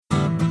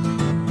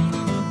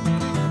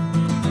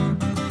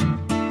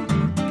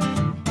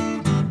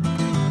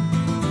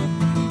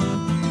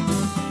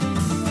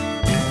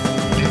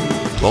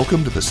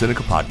Welcome to the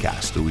Sinica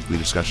Podcast, a weekly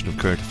discussion of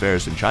current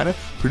affairs in China,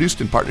 produced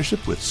in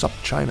partnership with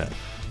SupChina.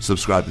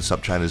 Subscribe to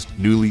SupChina's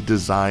newly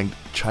designed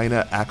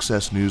China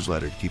Access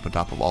newsletter to keep on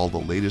top of all the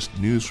latest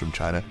news from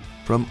China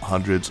from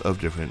hundreds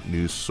of different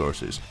news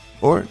sources.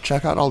 Or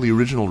check out all the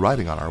original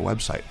writing on our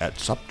website at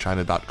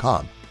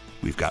supchina.com.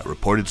 We've got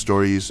reported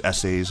stories,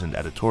 essays, and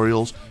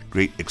editorials,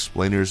 great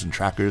explainers and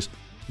trackers,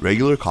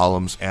 regular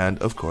columns, and,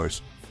 of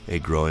course, a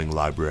growing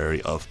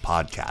library of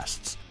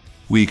podcasts.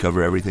 We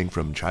cover everything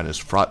from China's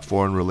fraught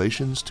foreign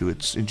relations to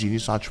its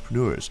ingenious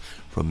entrepreneurs,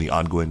 from the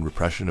ongoing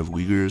repression of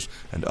Uyghurs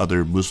and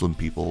other Muslim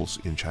peoples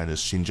in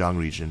China's Xinjiang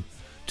region,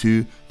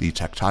 to the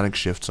tectonic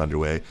shifts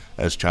underway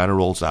as China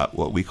rolls out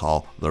what we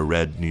call the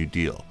Red New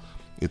Deal.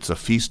 It's a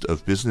feast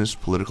of business,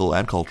 political,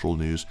 and cultural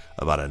news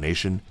about a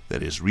nation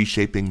that is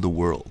reshaping the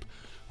world.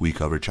 We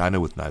cover China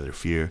with neither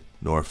fear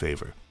nor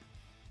favor.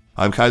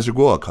 I'm Kaiser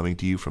Kuo, coming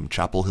to you from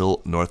Chapel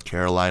Hill, North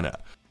Carolina.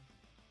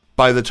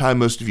 By the time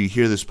most of you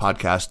hear this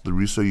podcast, the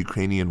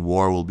Russo-Ukrainian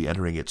war will be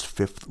entering its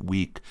fifth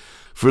week.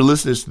 For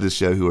listeners to this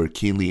show who are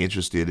keenly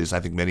interested, as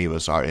I think many of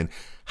us are, in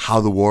how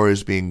the war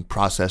is being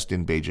processed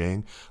in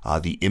Beijing,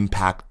 the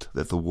impact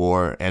that the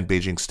war and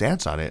Beijing's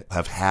stance on it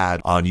have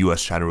had on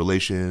U.S.-China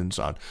relations,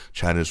 on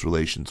China's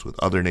relations with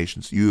other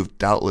nations, you have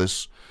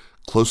doubtless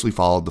closely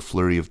followed the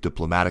flurry of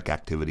diplomatic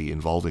activity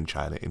involving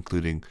China,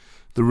 including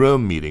the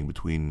Rome meeting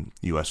between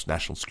U.S.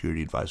 National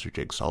Security Advisor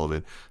Jake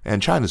Sullivan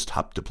and China's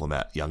top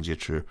diplomat Yang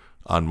Jiechi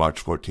on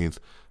March 14th,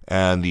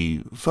 and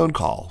the phone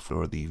call,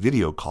 or the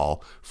video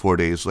call, 4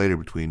 days later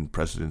between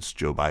Presidents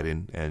Joe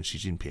Biden and Xi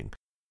Jinping.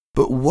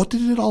 But what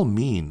did it all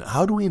mean?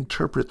 How do we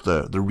interpret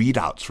the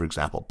readouts, for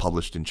example,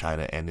 published in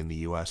China and in the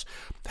U.S.?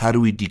 How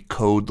do we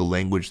decode the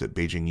language that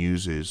Beijing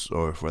uses,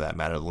 or for that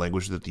matter, the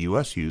language that the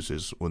U.S.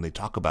 uses when they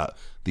talk about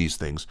these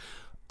things?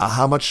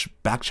 How much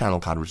back-channel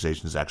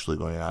conversation is actually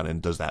going on,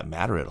 and does that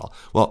matter at all?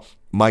 Well,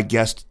 my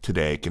guest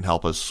today can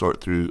help us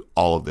sort through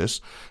all of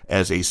this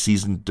as a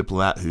seasoned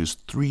diplomat whose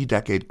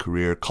 3-decade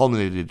career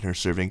culminated in her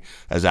serving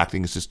as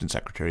Acting Assistant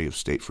Secretary of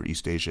State for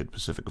East Asia and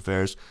Pacific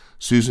Affairs.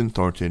 Susan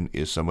Thornton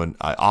is someone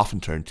I often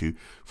turn to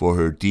for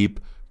her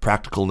deep,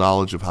 practical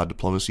knowledge of how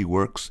diplomacy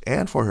works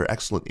and for her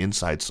excellent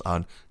insights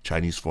on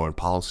Chinese foreign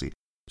policy.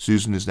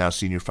 Susan is now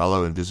Senior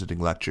Fellow and Visiting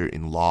Lecturer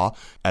in Law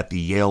at the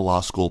Yale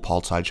Law School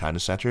Paul Tsai China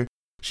Center.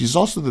 She's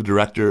also the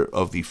director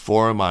of the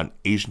Forum on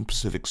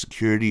Asian-Pacific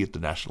Security at the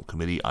National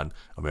Committee on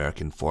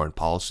American Foreign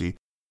Policy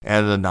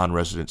and a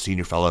non-resident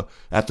senior fellow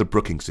at the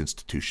Brookings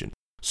Institution.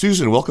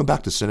 Susan, welcome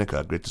back to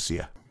Sinica. Great to see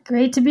you.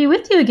 Great to be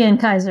with you again,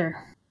 Kaiser.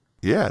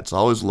 Yeah, it's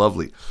always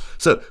lovely.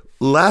 So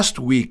last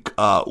week,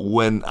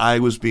 when I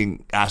was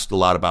being asked a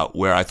lot about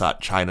where I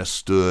thought China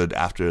stood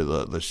after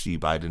the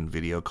Xi-Biden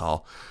video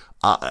call,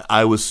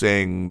 I was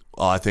saying,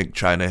 I think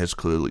China has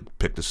clearly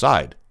picked a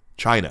side.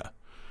 China.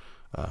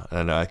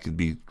 And I could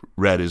be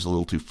read as a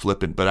little too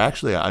flippant, but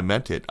actually I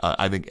meant it.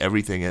 I think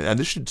everything, and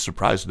this should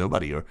surprise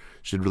nobody or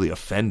should really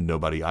offend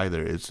nobody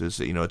either. It's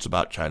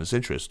about China's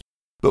interest.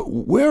 But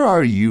where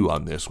are you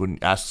on this when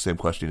asked the same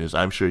question as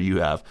I'm sure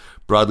you have?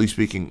 Broadly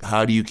speaking,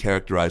 how do you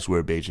characterize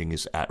where Beijing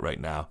is at right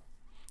now?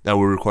 Now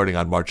we're recording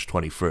on March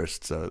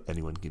 21st, so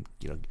anyone can,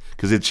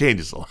 because it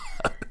changes a lot.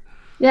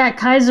 Yeah,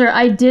 Kaiser,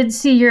 I did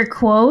see your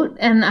quote,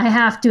 and I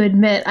have to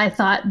admit, I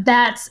thought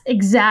that's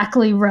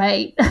exactly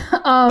right.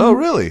 Oh,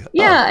 really?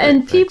 Yeah, great,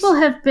 and people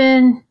have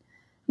been,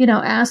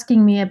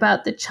 asking me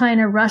about the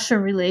China-Russia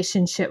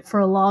relationship for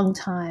a long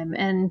time.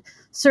 And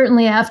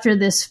certainly after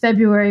this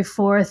February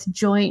 4th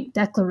joint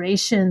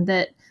declaration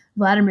that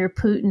Vladimir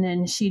Putin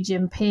and Xi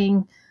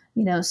Jinping,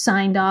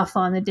 signed off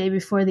on the day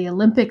before the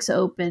Olympics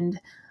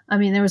opened, I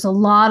mean, there was a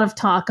lot of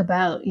talk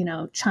about,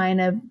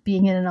 China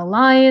being in an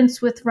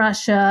alliance with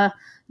Russia,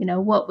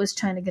 what was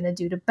China going to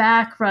do to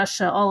back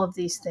Russia, all of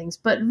these things.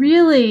 But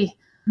really,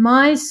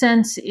 my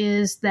sense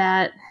is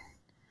that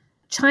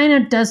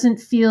China doesn't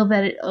feel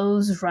that it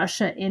owes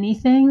Russia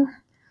anything.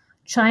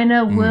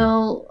 China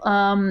will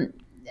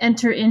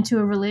enter into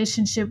a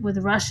relationship with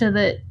Russia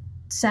that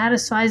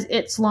satisfies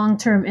its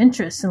long-term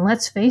interests. And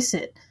let's face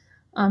it,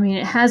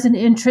 it has an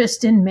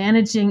interest in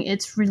managing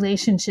its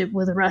relationship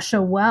with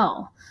Russia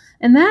well.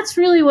 And that's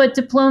really what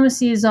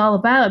diplomacy is all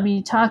about.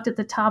 You talked at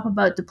the top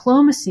about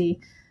diplomacy.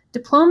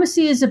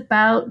 Diplomacy is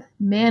about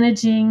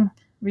managing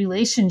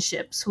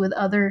relationships with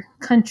other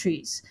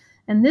countries.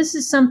 And this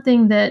is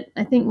something that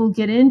I think we'll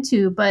get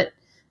into. But,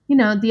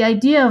 the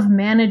idea of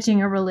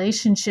managing a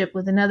relationship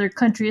with another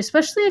country,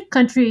 especially a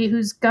country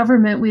whose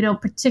government we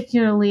don't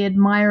particularly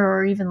admire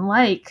or even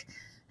like,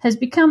 has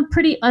become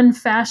pretty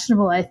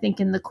unfashionable, I think,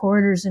 in the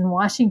corridors in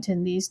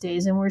Washington these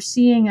days. And we're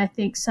seeing, I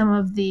think, some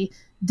of the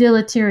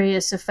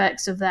deleterious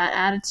effects of that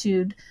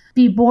attitude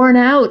be borne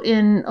out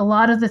in a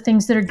lot of the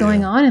things that are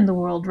going on in the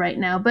world right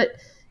now. But,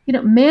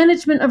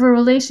 management of a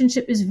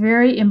relationship is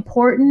very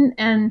important.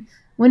 And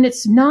when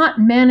it's not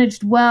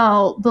managed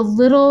well, the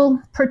little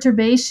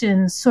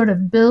perturbations sort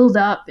of build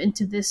up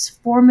into this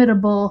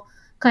formidable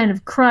kind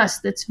of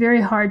crust that's very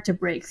hard to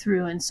break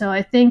through. And so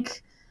I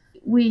think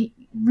we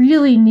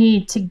really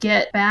need to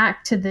get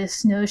back to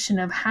this notion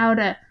of how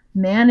to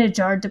manage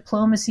our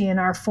diplomacy and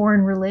our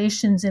foreign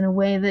relations in a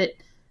way that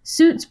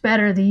suits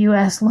better the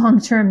U.S.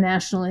 long-term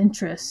national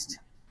interest.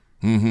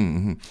 Mm-hmm,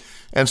 mm-hmm.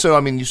 And so,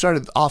 I mean, you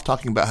started off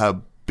talking about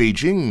how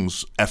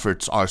Beijing's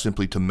efforts are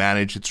simply to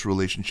manage its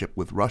relationship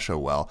with Russia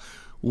well.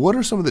 What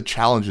are some of the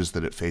challenges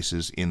that it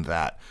faces in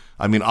that?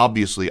 I mean,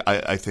 obviously,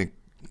 I think,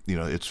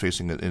 it's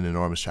facing an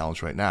enormous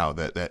challenge right now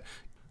that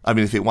I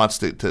mean, if it wants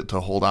to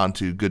hold on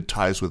to good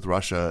ties with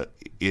Russia,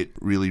 it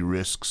really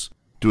risks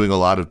doing a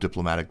lot of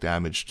diplomatic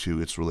damage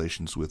to its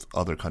relations with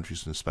other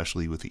countries, and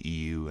especially with the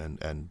EU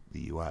and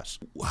the US.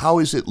 How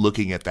is it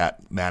looking at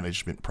that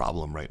management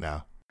problem right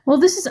now? Well,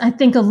 this is, I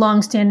think, a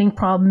longstanding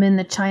problem in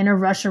the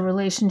China-Russia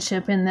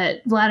relationship, in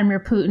that Vladimir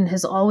Putin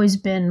has always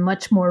been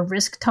much more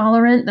risk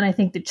tolerant than I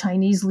think the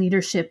Chinese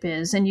leadership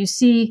is. And you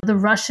see the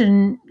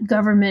Russian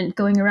government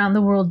going around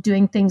the world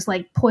doing things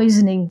like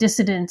poisoning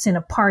dissidents in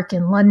a park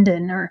in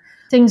London, or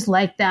things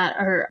like that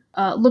are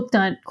looked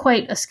on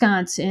quite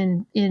askance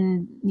in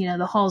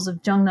the halls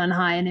of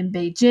Zhongnanhai and in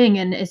Beijing.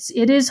 And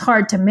it is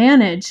hard to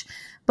manage.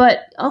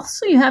 But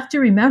also you have to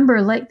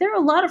remember, there are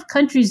a lot of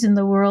countries in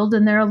the world,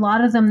 and there are a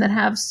lot of them that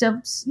have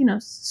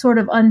sort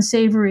of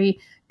unsavory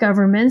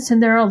governments.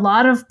 And there are a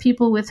lot of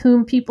people with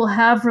whom people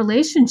have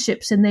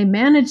relationships and they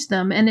manage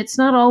them. And it's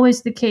not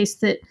always the case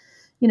that,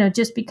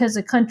 just because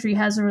a country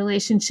has a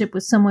relationship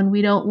with someone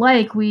we don't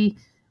like, we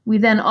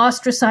then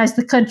ostracize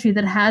the country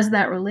that has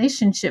that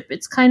relationship.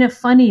 It's kind of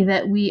funny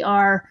that we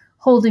are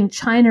holding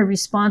China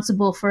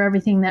responsible for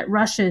everything that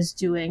Russia is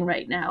doing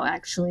right now,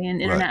 actually, in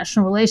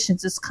international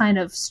relations. It's kind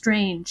of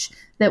strange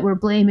that we're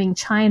blaming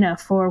China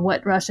for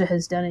what Russia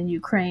has done in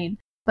Ukraine.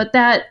 But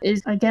that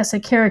is, I guess, a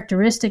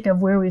characteristic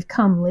of where we've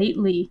come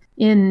lately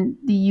in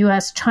the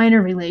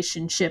U.S.-China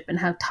relationship and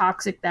how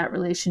toxic that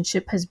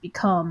relationship has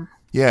become.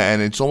 Yeah,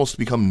 and it's almost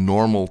become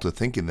normal to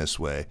think in this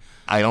way.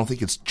 I don't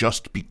think it's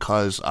just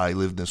because I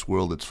live in this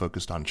world that's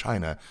focused on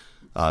China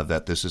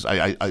that this is.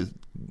 I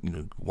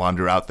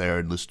wander out there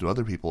and listen to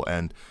other people,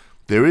 and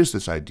there is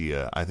this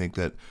idea. I think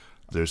that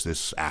there's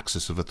this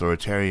axis of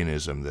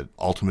authoritarianism that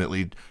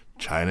ultimately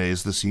China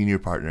is the senior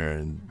partner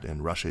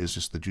and Russia is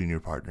just the junior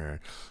partner.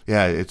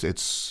 Yeah,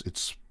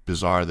 it's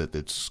bizarre that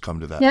it's come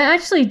to that. Yeah, I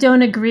actually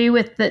don't agree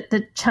with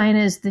that China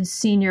is the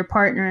senior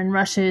partner and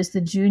Russia is the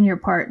junior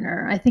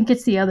partner. I think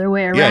it's the other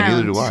way around. Yeah,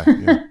 neither do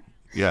I.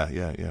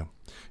 Yeah.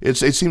 It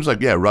seems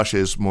like, Russia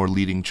is more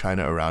leading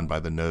China around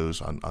by the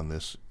nose on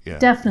this. Yeah,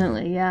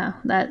 definitely. Yeah,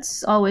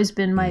 that's always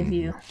been my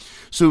view.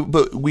 So,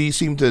 but we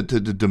seem to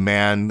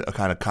demand a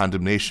kind of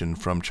condemnation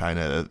from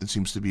China. It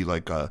seems to be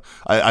like,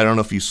 I don't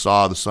know if you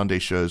saw the Sunday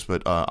shows,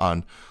 but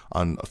on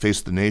Face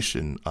of the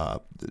Nation,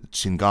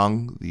 Qin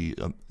Gang, the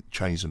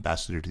Chinese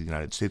ambassador to the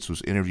United States,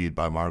 was interviewed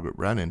by Margaret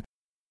Brennan.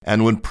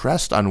 And when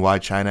pressed on why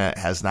China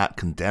has not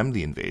condemned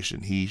the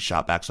invasion, he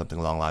shot back something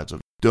along the lines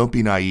of, "Don't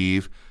be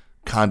naive.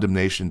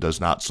 Condemnation does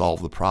not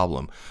solve the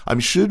problem." I mean,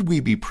 should we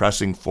be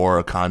pressing for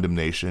a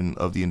condemnation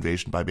of the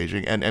invasion by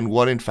Beijing? And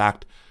what, in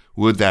fact,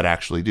 would that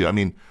actually do? I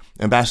mean,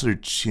 Ambassador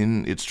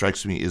Qin, it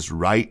strikes me, is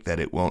right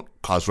that it won't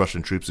cause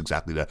Russian troops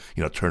exactly to,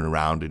 turn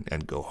around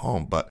and go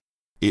home. But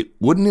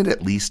wouldn't it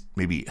at least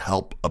maybe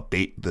help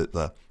abate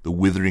the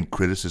withering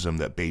criticism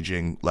that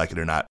Beijing, like it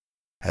or not,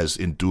 has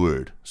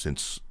endured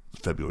since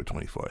February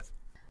 24th?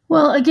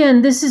 Well,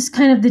 again, this is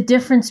kind of the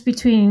difference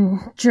between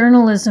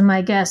journalism,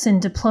 I guess,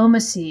 and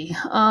diplomacy.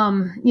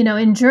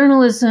 In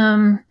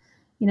journalism,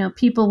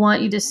 people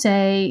want you to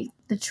say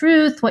the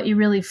truth, what you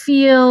really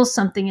feel,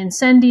 something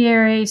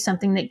incendiary,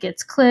 something that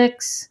gets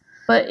clicks.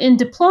 But in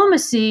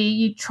diplomacy,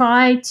 you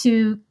try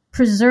to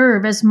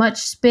preserve as much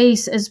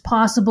space as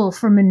possible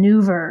for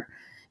maneuver.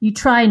 You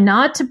try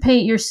not to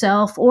paint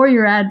yourself or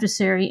your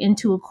adversary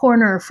into a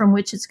corner from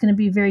which it's going to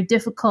be very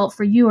difficult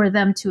for you or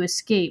them to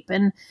escape.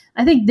 And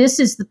I think this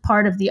is the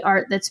part of the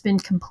art that's been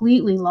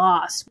completely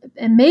lost.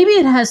 And maybe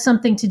it has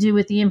something to do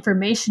with the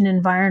information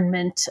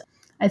environment.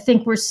 I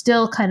think we're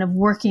still kind of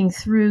working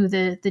through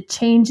the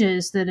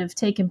changes that have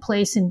taken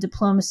place in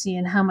diplomacy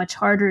and how much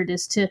harder it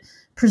is to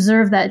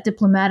preserve that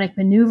diplomatic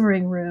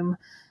maneuvering room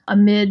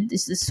amid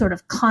this sort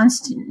of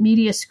constant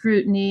media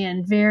scrutiny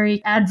and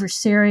very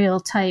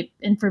adversarial type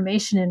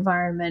information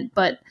environment.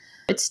 But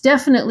it's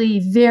definitely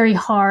very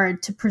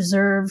hard to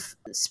preserve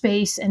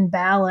space and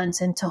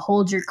balance and to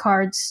hold your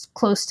cards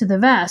close to the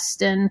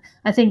vest. And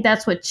I think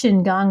that's what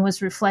Qin Gang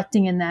was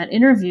reflecting in that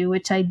interview,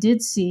 which I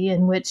did see,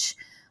 in which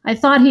I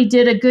thought he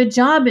did a good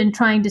job in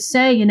trying to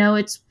say,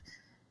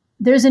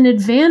 there's an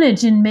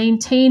advantage in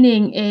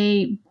maintaining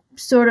a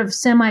sort of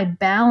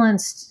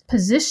semi-balanced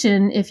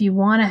position if you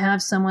want to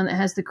have someone that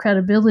has the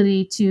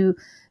credibility to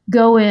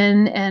go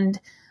in and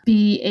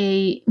be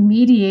a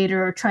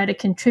mediator or try to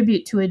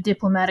contribute to a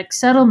diplomatic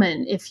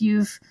settlement. If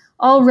you've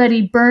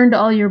already burned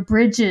all your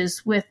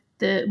bridges with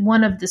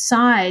one of the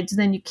sides,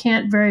 then you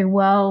can't very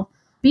well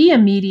be a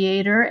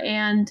mediator.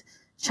 And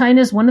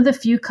China's one of the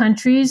few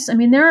countries,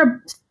 there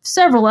are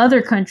several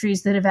other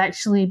countries that have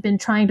actually been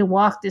trying to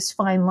walk this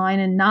fine line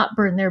and not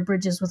burn their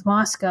bridges with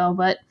Moscow,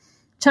 but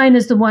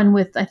China's the one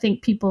with, I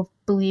think people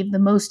believe, the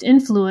most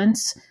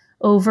influence.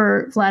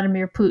 over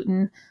Vladimir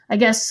Putin. I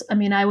guess, I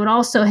mean, I would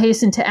also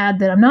hasten to add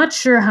that I'm not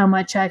sure how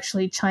much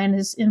actually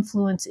China's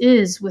influence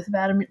is with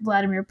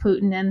Vladimir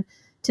Putin. And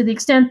to the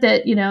extent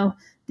that,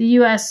 the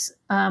U.S.,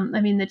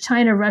 the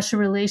China-Russia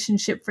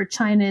relationship for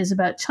China is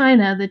about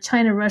China. The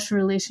China-Russia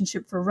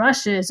relationship for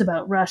Russia is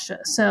about Russia.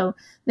 So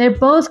they're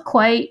both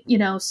quite,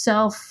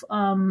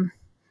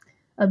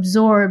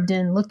 absorbed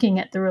in looking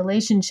at the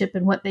relationship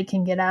and what they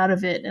can get out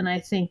of it. And I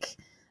think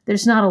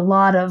there's not a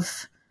lot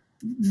of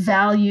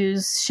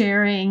values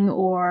sharing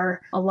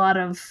or a lot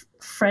of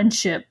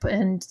friendship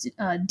and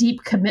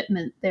deep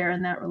commitment there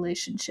in that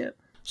relationship.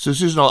 So,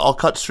 Susan, I'll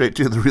cut straight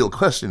to the real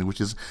question,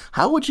 which is,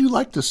 how would you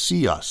like to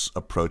see us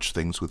approach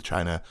things with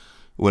China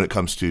when it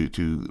comes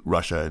to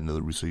Russia and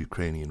the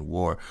Russo-Ukrainian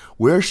war?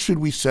 Where should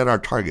we set our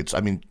targets? I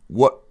mean,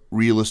 what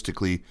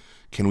realistically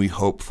can we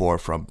hope for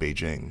from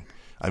Beijing?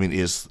 I mean,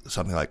 is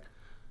something like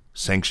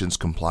sanctions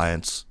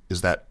compliance,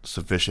 is that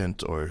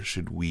sufficient, or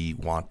should we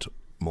want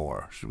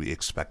more? Should we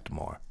expect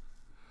more?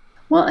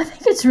 Well, I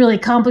think it's really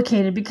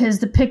complicated because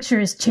the picture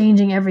is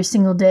changing every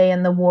single day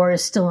and the war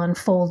is still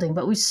unfolding.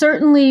 But we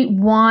certainly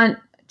want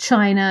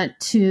China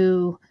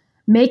to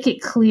make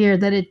it clear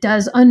that it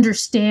does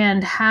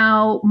understand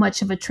how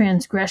much of a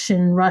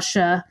transgression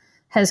Russia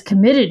has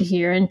committed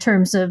here in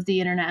terms of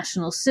the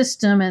international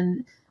system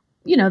and,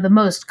 the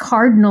most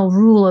cardinal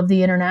rule of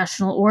the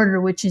international order,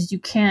 which is you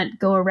can't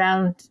go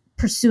around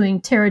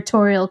pursuing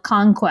territorial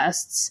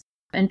conquests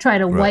and try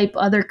to wipe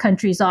other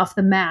countries off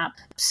the map.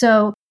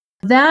 So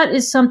that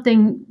is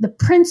something, the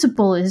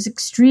principle is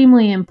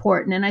extremely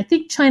important. And I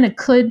think China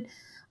could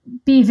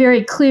be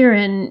very clear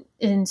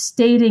in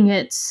stating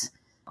its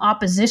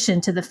opposition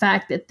to the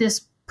fact that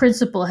this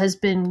principle has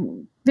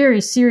been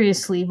very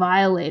seriously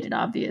violated,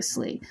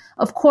 obviously.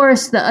 Of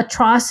course, the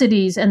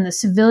atrocities and the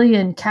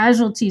civilian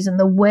casualties and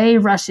the way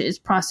Russia is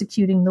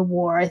prosecuting the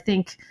war, I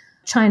think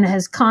China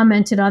has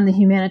commented on the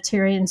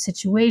humanitarian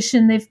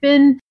situation. They've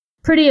been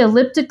pretty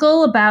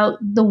elliptical about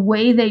the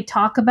way they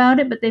talk about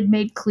it, but they've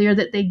made clear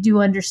that they do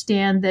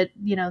understand that,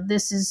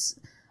 this is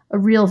a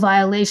real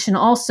violation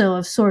also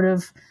of sort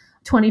of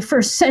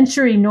 21st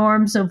century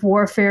norms of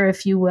warfare,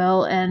 if you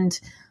will. And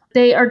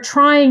they are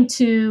trying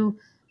to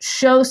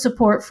show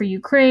support for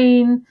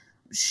Ukraine,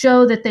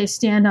 show that they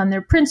stand on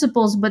their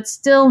principles, but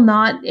still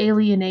not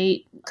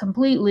alienate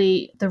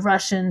completely the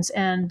Russians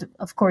and,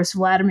 of course,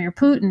 Vladimir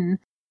Putin.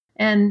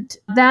 And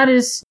that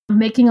is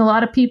making a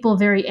lot of people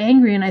very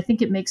angry. And I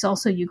think it makes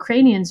also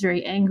Ukrainians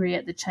very angry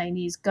at the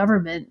Chinese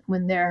government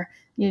when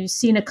you've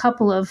seen a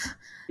couple of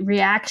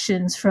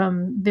reactions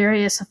from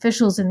various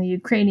officials in the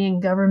Ukrainian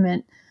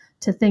government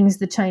to things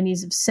the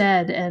Chinese have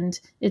said. And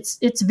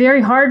it's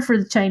very hard for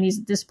the Chinese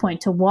at this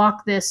point to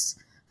walk this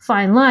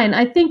fine line.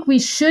 I think we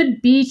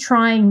should be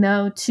trying,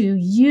 though, to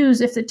use,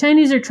 if the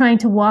Chinese are trying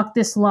to walk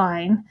this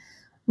line,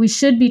 we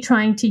should be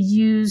trying to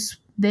use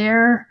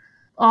their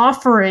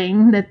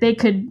offering that they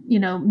could,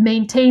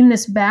 maintain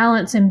this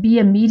balance and be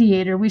a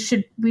mediator. We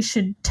should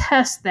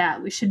test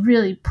that. We should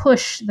really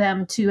push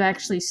them to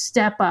actually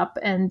step up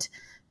and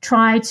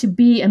try to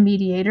be a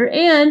mediator.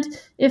 And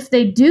if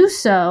they do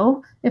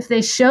so, if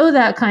they show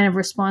that kind of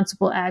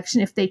responsible action,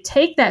 if they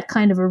take that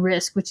kind of a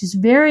risk, which is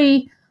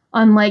very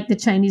unlike the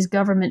Chinese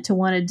government to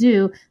want to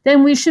do,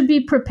 then we should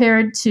be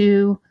prepared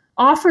to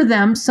offer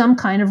them some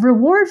kind of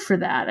reward for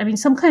that. I mean,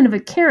 some kind of a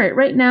carrot.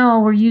 Right now,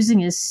 all we're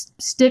using is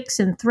sticks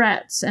and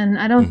threats, and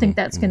I don't think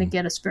that's going to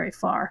get us very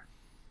far.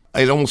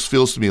 It almost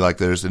feels to me like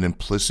there's an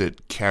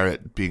implicit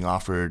carrot being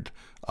offered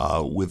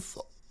with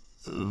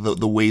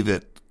the way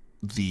that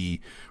the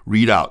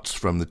readouts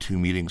from the two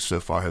meetings so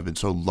far have been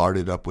so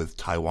larded up with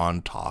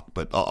Taiwan talk,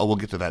 but we'll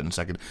get to that in a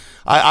second.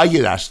 I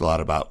get asked a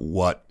lot about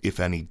what, if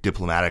any,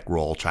 diplomatic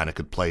role China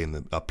could play in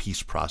the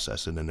peace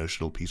process, in the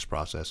notional peace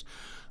process.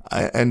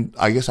 And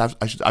I guess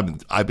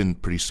I've been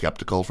pretty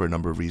skeptical for a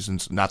number of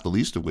reasons, not the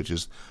least of which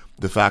is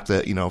the fact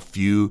that,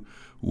 few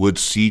would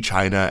see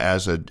China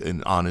as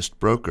an honest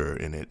broker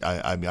in it.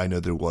 I know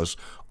there was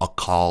a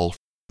call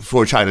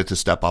for China to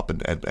step up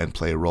and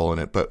play a role in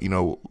it. But,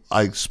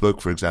 I spoke,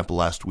 for example,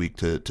 last week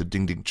to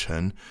Ding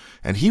Chen,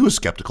 and he was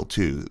skeptical,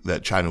 too,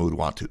 that China would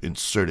want to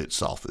insert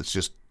itself. It's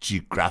just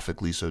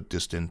geographically so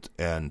distant,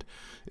 and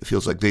it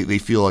feels like they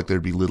feel like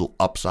there'd be little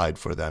upside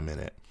for them in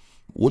it.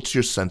 What's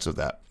your sense of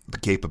that, the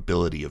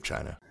capability of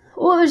China?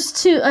 Well,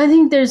 I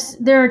think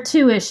there are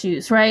two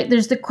issues, right?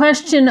 There's the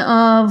question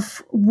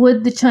of,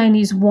 would the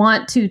Chinese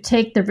want to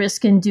take the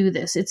risk and do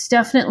this? It's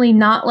definitely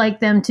not like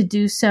them to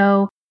do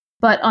so.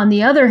 But on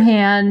the other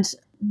hand,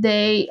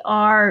 they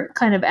are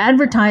kind of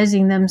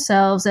advertising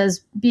themselves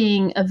as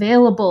being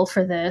available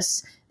for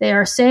this. They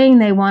are saying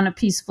they want a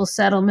peaceful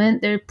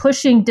settlement. They're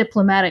pushing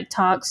diplomatic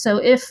talks. So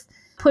if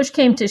push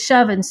came to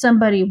shove and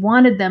somebody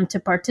wanted them to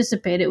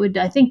participate, it would,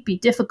 I think, be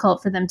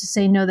difficult for them to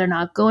say, no, they're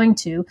not going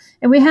to.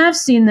 And we have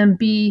seen them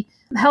be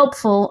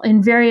helpful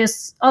in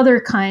various other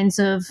kinds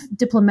of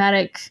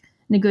diplomatic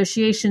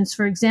negotiations.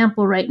 For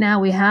example, right now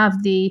we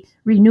have the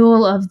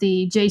renewal of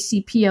the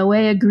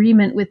JCPOA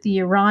agreement with the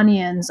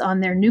Iranians on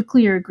their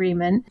nuclear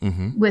agreement,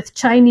 with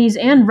Chinese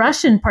and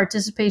Russian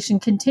participation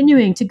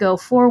continuing to go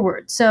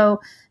forward.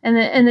 So,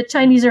 and the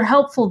Chinese are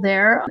helpful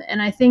there.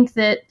 And I think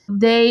that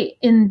they,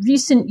 in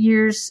recent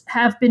years,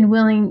 have been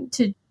willing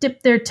to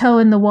dip their toe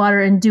in the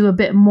water and do a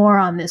bit more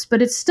on this.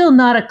 But it's still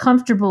not a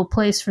comfortable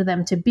place for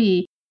them to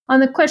be. On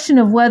the question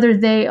of whether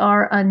they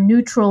are a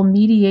neutral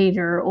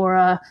mediator or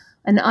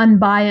an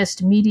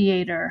unbiased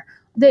mediator,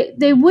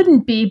 they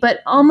wouldn't be, but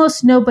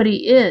almost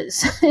nobody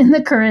is in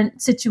the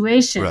current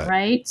situation,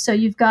 right? So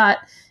you've got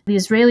the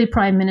Israeli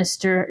prime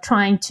minister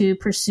trying to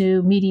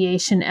pursue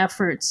mediation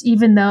efforts,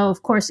 even though,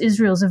 of course,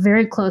 Israel is a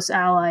very close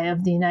ally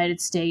of the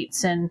United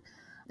States and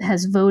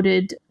has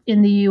voted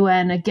in the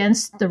UN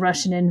against the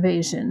Russian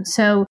invasion.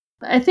 So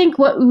I think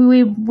what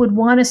we would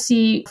want to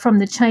see from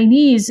the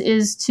Chinese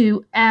is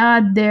to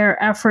add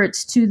their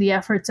efforts to the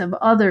efforts of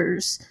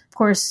others. Of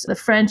course, the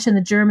French and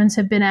the Germans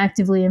have been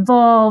actively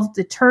involved.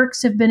 The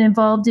Turks have been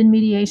involved in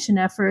mediation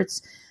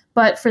efforts.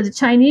 But for the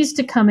Chinese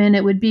to come in,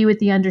 it would be with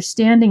the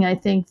understanding, I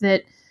think,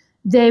 that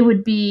they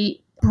would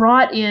be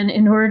brought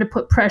in order to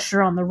put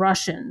pressure on the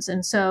Russians.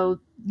 And so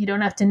you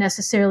don't have to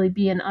necessarily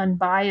be an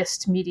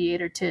unbiased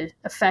mediator to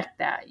affect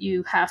that.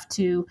 You have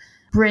to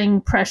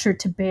bring pressure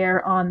to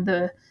bear on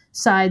the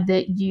side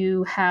that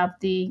you have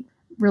the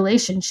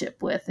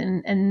relationship with.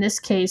 And in this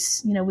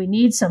case, we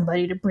need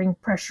somebody to bring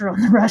pressure on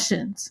the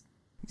Russians.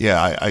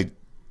 Yeah, I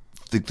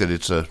think that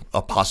it's a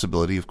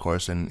possibility, of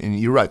course. And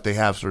you're right. They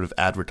have sort of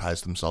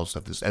advertised themselves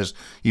as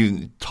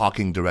you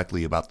talking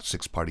directly about the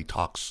six-party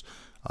talks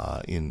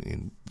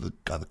on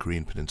the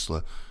Korean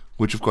Peninsula,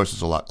 which, of course,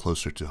 is a lot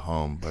closer to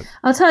home. But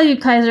I'll tell you,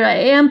 Kaiser, I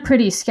am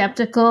pretty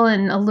skeptical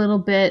and a little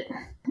bit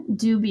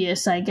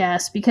dubious, I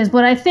guess, because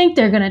what I think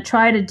they're going to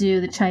try to do,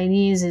 the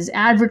Chinese, is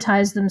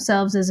advertise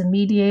themselves as a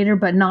mediator,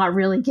 but not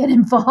really get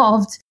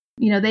involved.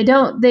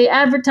 They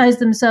advertise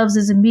themselves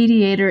as a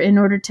mediator in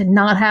order to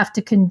not have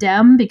to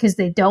condemn, because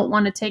they don't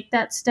want to take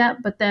that step.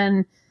 But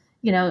then,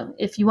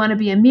 if you want to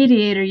be a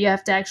mediator, you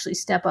have to actually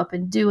step up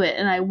and do it.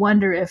 And I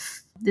wonder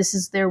if this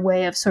is their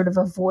way of sort of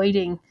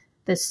avoiding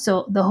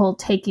the whole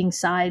taking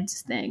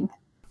sides thing.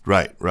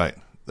 Right.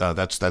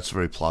 That's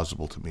very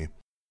plausible to me.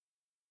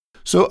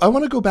 So I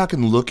want to go back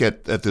and look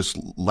at this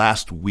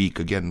last week.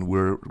 Again,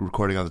 we're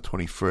recording on the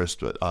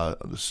 21st,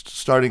 but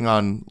starting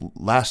on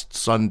last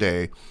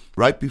Sunday,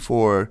 right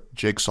before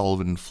Jake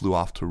Sullivan flew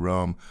off to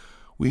Rome,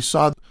 we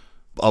saw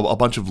a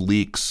bunch of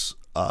leaks.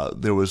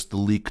 There was the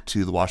leak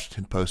to the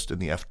Washington Post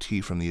and the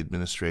FT from the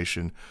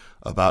administration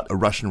about a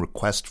Russian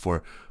request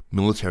for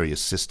military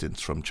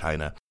assistance from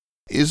China.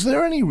 Is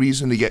there any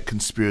reason to get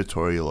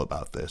conspiratorial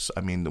about this?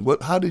 I mean,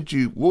 what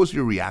was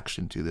your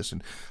reaction to this,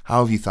 and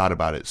how have you thought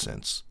about it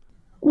since?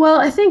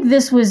 Well, I think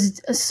this was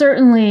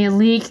certainly a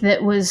leak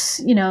that was,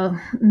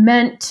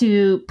 meant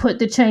to put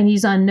the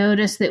Chinese on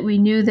notice that we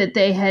knew that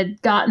they had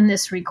gotten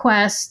this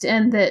request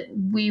and that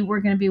we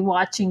were going to be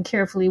watching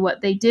carefully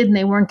what they did, and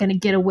they weren't going to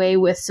get away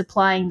with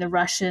supplying the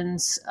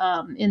Russians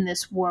in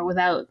this war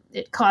without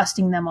it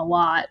costing them a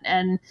lot.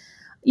 And,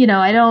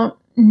 I don't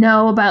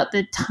know about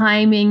the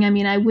timing. I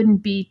mean, I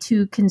wouldn't be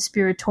too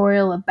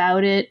conspiratorial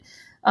about it.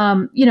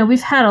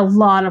 We've had a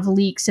lot of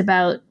leaks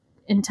about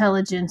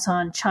intelligence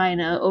on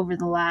China over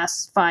the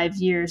last 5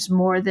 years,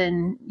 more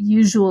than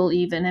usual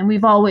even. And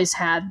we've always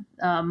had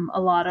a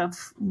lot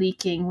of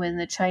leaking when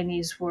the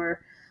Chinese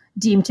were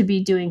deemed to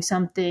be doing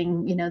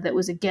something, that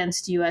was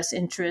against U.S.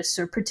 interests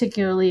or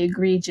particularly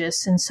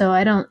egregious. And so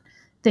I don't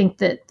think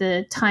that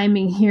the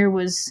timing here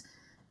was,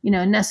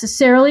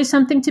 necessarily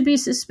something to be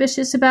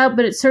suspicious about,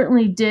 but it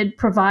certainly did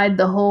provide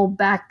the whole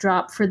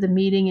backdrop for the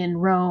meeting in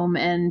Rome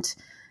and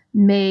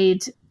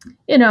made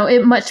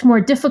it much more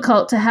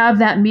difficult to have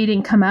that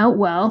meeting come out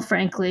well,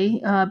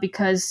 frankly,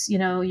 because,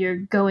 you're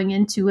going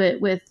into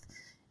it with,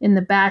 in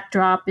the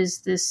backdrop is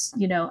this,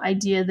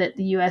 idea that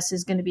the U.S.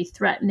 is going to be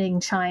threatening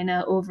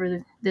China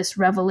over this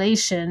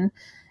revelation.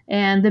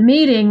 And the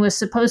meeting was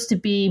supposed to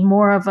be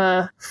more of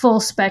a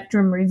full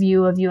spectrum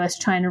review of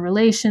U.S.-China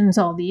relations,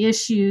 all the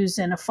issues,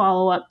 and a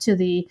follow-up to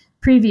the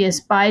previous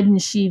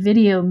Biden-Xi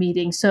video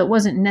meeting. So it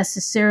wasn't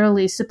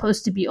necessarily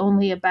supposed to be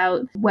only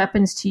about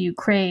weapons to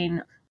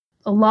Ukraine.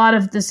 A lot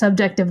of the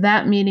subject of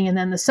that meeting and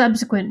then the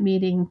subsequent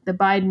meeting, the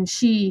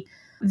Biden-Xi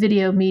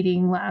video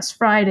meeting last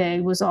Friday,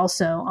 was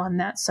also on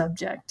that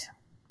subject.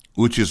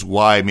 Which is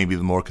why maybe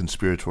the more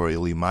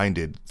conspiratorially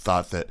minded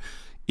thought that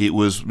it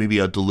was maybe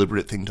a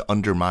deliberate thing to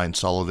undermine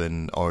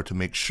Sullivan or to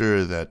make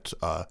sure that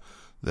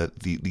that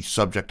the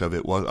subject of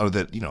it was, or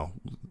that,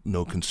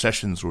 no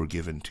concessions were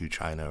given to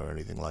China or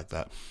anything like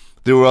that.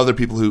 There were other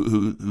people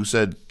who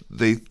said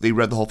they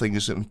read the whole thing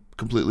as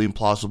completely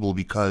implausible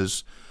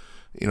because,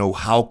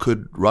 how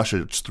could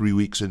Russia, it's 3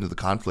 weeks into the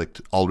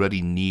conflict,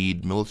 already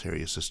need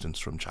military assistance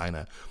from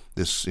China?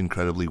 This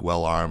incredibly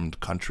well-armed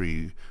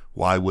country,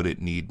 why would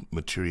it need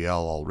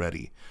materiel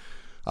already?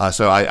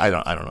 So I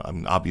don't know. I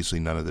mean, obviously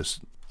none of this,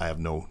 I have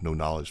no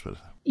knowledge, but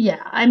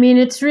Yeah, I mean,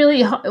 it's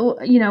really,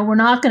 we're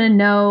not going to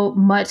know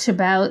much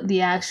about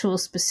the actual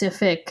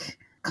specific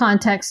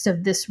context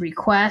of this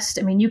request.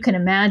 I mean, you can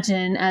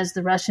imagine as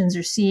the Russians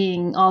are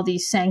seeing all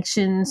these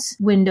sanctions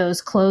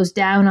windows close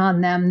down on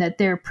them that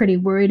they're pretty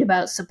worried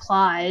about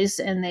supplies,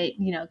 and they,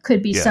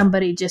 could be Yeah.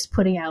 somebody just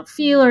putting out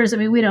feelers. I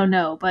mean, we don't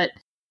know, but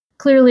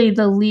clearly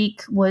the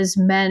leak was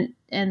meant,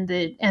 and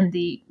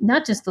the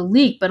not just the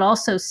leak, but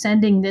also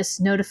sending this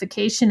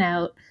notification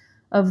out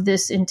of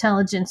this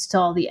intelligence to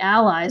all the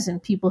allies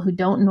and people who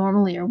don't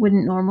normally or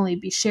wouldn't normally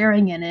be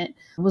sharing in it,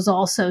 was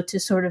also to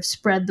sort of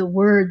spread the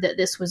word that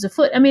this was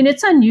afoot. I mean,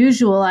 it's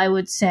unusual, I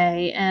would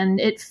say, and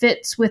it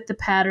fits with the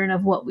pattern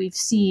of what we've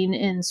seen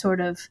in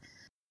sort of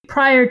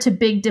prior to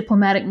big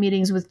diplomatic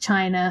meetings with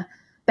China.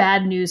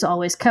 Bad news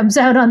always comes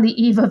out on the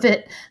eve of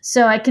it.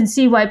 So I can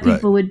see why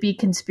people would be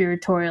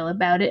conspiratorial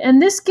about it. And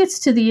this gets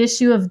to the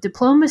issue of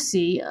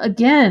diplomacy.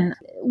 Again,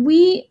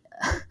 we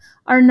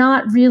are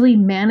not really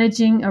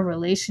managing a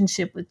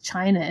relationship with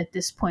China at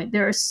this point.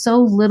 There is so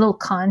little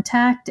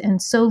contact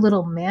and so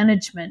little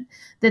management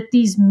that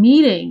these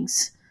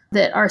meetings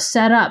that are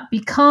set up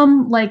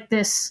become like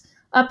this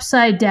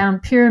upside down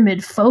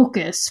pyramid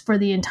focus for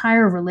the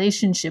entire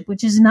relationship,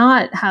 which is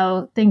not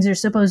how things are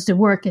supposed to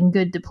work in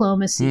good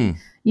diplomacy.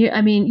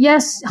 I mean,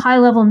 yes, high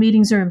level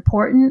meetings are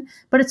important,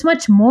 but it's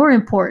much more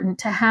important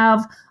to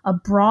have a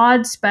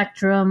broad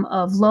spectrum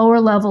of lower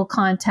level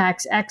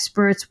contacts,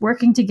 experts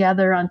working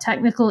together on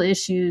technical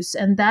issues.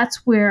 And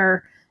that's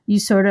where you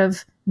sort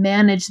of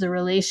manage the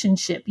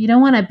relationship. You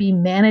don't want to be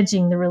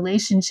managing the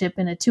relationship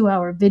in a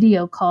 2-hour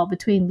video call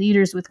between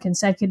leaders with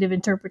consecutive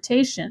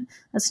interpretation.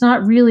 That's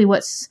not really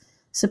what's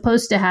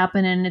supposed to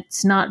happen. And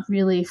it's not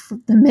really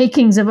the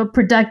makings of a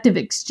productive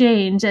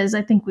exchange, as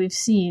I think we've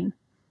seen.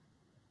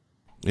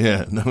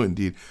 Yeah, no,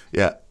 indeed.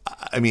 Yeah,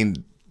 I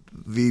mean,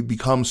 they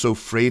become so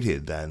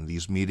freighted then,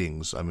 these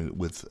meetings, I mean,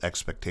 with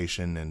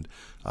expectation and,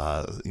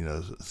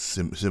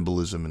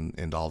 symbolism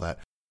and all that.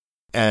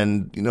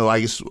 And,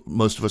 I guess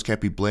most of us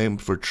can't be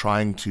blamed for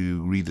trying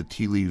to read the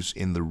tea leaves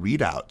in the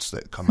readouts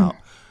that come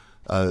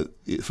out.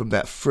 From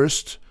that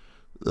first,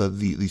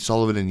 the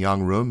Sullivan and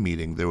Yang Rome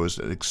meeting, there was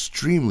an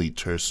extremely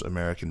terse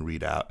American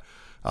readout.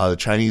 The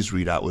Chinese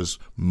readout was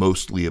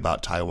mostly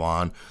about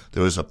Taiwan.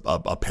 There was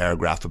a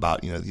paragraph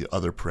about, the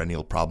other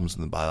perennial problems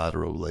in the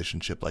bilateral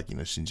relationship, like,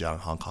 Xinjiang,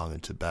 Hong Kong,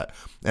 and Tibet.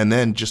 And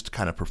then just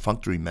kind of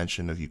perfunctory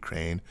mention of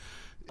Ukraine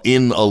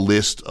in a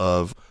list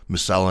of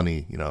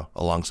miscellany,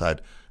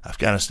 alongside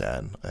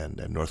Afghanistan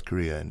and North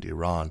Korea and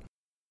Iran,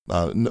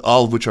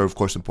 all of which are, of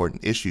course,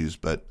 important issues.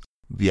 But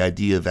the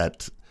idea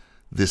that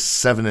this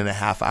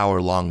 7.5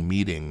 hour long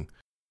meeting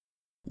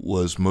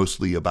was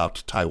mostly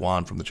about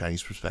Taiwan from the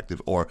Chinese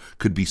perspective, or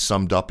could be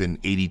summed up in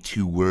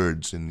 82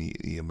 words in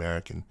the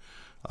American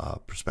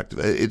perspective.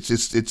 It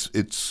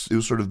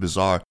was sort of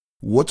bizarre.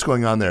 What's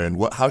going on there,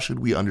 and how should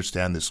we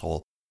understand this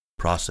whole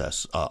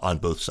process on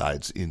both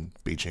sides in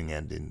Beijing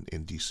and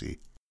in DC?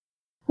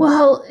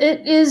 Well,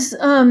 it is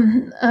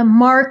a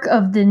mark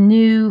of the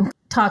new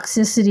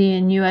toxicity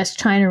in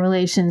U.S.-China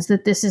relations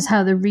that this is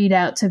how the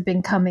readouts have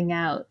been coming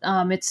out.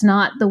 It's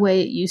not the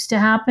way it used to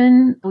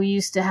happen. We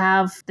used to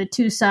have the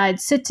two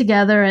sides sit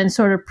together and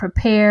sort of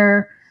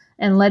prepare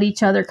and let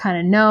each other kind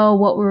of know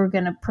what we were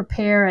going to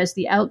prepare as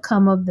the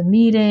outcome of the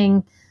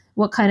meeting,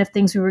 what kind of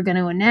things we were going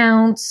to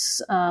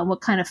announce,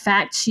 what kind of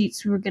fact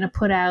sheets we were going to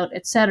put out,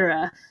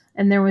 etc.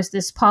 And there was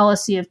this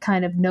policy of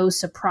kind of no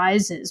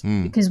surprises,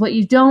 because what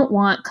you don't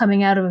want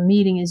coming out of a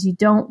meeting is you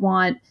don't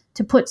want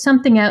to put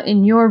something out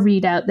in your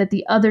readout that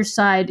the other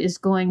side is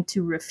going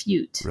to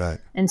refute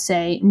and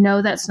say,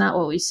 no, that's not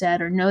what we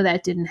said, or no,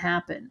 that didn't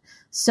happen.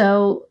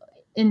 So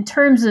in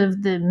terms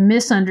of the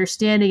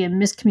misunderstanding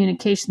and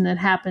miscommunication that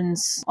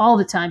happens all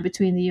the time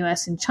between the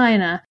U.S. and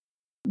China,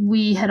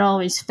 we had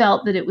always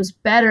felt that it was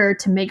better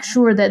to make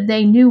sure that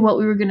they knew what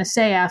we were going to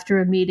say after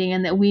a meeting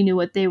and that we knew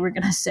what they were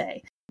going to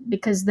say,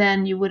 because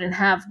then you wouldn't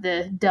have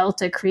the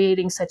Delta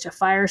creating such a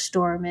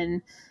firestorm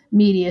in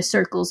media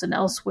circles and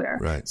elsewhere.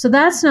 Right. So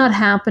that's not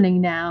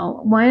happening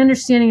now. My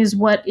understanding is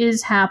what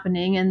is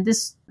happening, and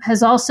this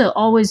has also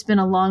always been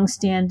a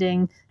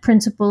longstanding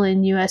principle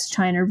in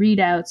U.S.-China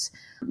readouts.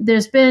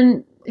 There's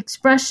been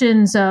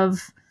expressions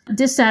of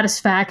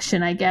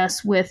dissatisfaction, I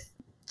guess, with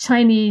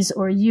Chinese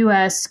or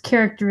U.S.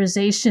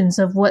 characterizations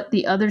of what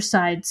the other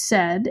side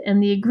said,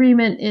 and the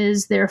agreement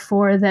is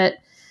therefore that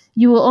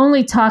you will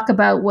only talk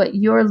about what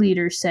your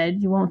leader said.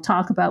 You won't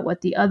talk about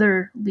what the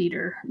other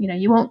leader,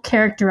 you won't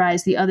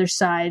characterize the other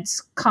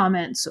side's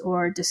comments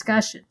or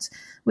discussions,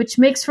 which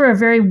makes for a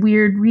very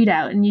weird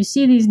readout. And you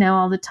see these now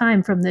all the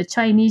time from the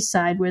Chinese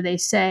side, where they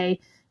say,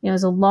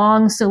 there's a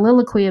long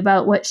soliloquy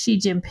about what Xi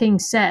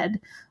Jinping said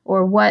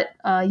or what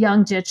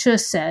Yang Jiechi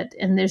said,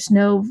 and there's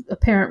no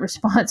apparent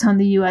response on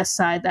the U.S.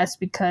 side. That's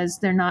because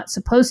they're not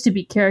supposed to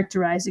be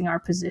characterizing our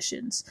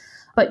positions.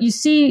 But you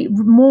see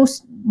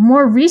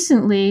more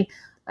recently,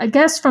 I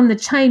guess from the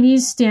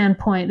Chinese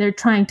standpoint, they're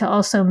trying to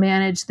also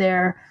manage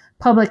their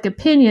public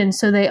opinion.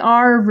 So they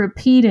are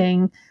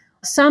repeating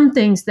some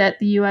things that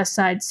the U.S.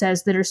 side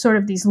says that are sort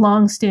of these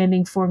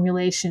long-standing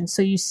formulations.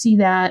 So you see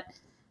that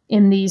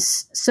in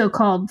these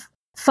so-called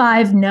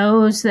 5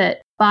 no's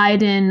that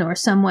Biden or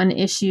someone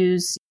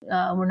issues.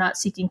 We're not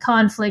seeking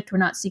conflict. We're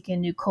not seeking a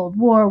new Cold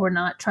War. We're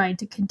not trying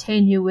to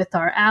continue with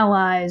our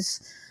allies.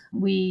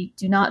 We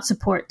do not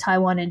support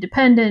Taiwan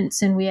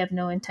independence, and we have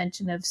no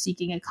intention of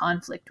seeking a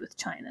conflict with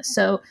China.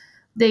 So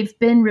they've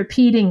been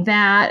repeating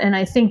that, and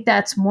I think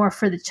that's more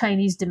for the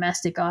Chinese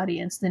domestic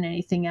audience than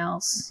anything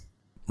else.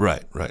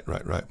 Right.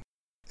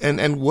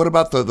 And what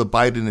about the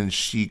Biden and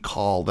Xi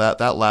call? That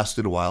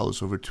lasted a while. It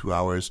was over 2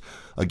 hours.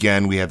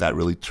 Again, we had that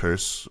really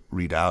terse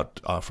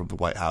readout from the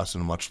White House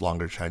and a much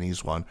longer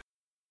Chinese one.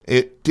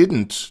 It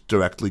didn't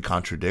directly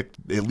contradict.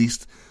 At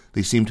least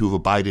they seem to have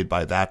abided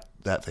by that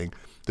thing.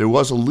 There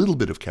was a little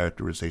bit of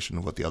characterization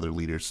of what the other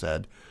leaders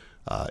said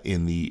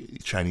in the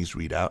Chinese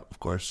readout. Of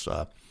course,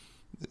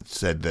 it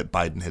said that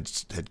Biden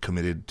had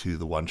committed to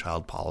the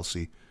one-child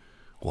policy.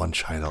 One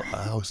China,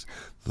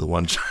 the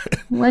one China.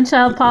 One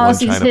child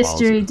policy is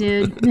history,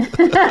 dude.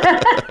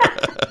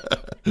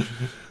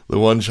 The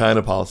one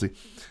China policy.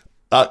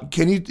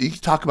 Can you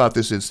talk about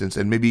this instance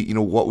and maybe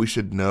what we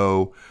should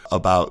know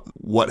about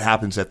what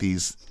happens at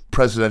these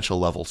presidential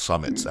level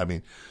summits? I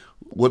mean,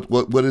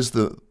 what is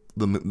the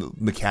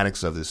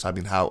mechanics of this? I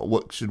mean,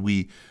 what should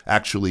we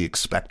actually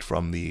expect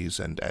from these,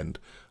 and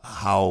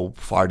how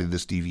far did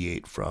this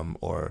deviate from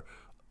or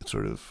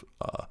sort of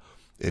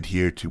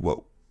adhere to what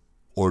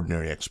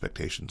ordinary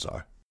expectations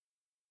are?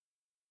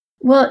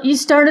 Well, you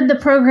started the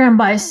program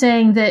by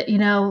saying that,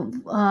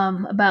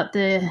 about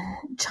the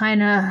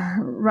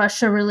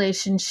China-Russia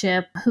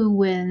relationship, who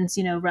wins,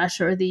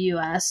 Russia or the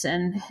U.S.,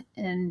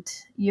 and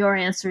your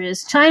answer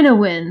is China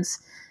wins.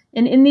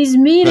 And in these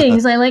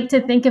meetings, I like to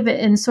think of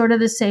it in sort of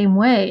the same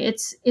way.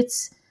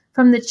 It's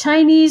from the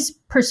Chinese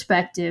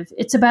perspective,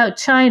 it's about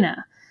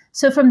China.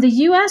 So from the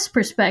U.S.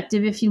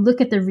 perspective, if you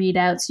look at the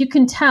readouts, you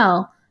can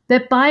tell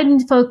that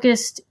Biden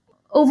focused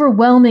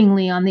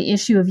overwhelmingly on the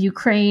issue of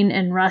Ukraine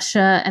and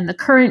Russia and the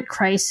current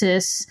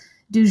crisis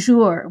du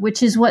jour,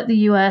 which is what the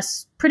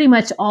U.S. pretty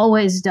much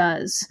always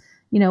does.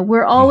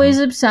 We're always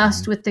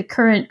obsessed with the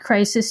current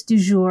crisis du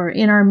jour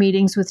in our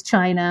meetings with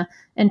China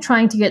and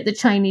trying to get the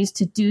Chinese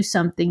to do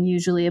something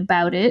usually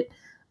about it,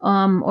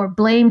 or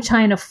blame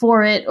China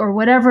for it, or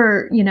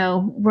whatever,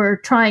 we're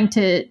trying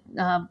to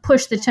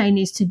push the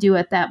Chinese to do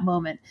at that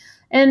moment.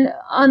 And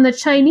on the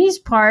Chinese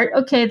part,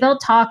 okay, they'll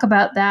talk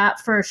about that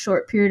for a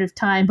short period of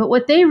time. But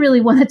what they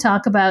really want to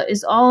talk about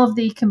is all of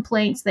the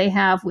complaints they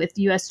have with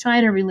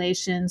U.S.-China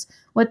relations,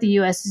 what the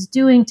U.S. is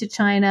doing to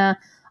China,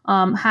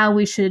 how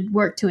we should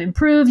work to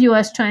improve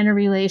U.S.-China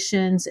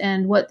relations,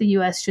 and what the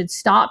U.S. should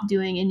stop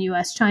doing in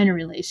U.S.-China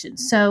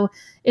relations. So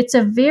it's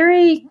a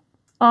very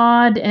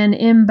odd and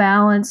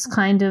imbalanced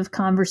kind of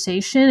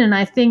conversation. And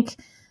I think,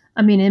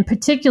 in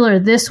particular,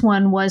 this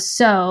one was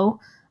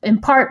so, in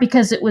part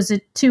because it was a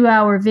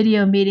 2-hour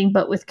video meeting,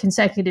 but with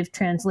consecutive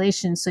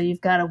translation. So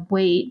you've got to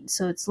wait.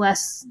 So it's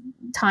less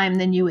time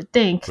than you would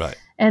think. Right.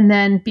 And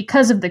then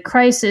because of the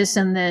crisis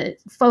and the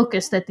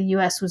focus that the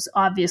U.S. was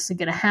obviously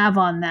going to have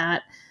on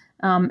that,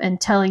 and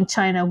telling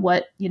China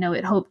what,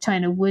 it hoped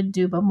China would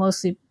do, but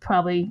mostly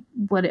probably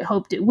what it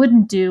hoped it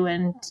wouldn't do,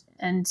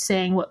 and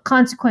saying what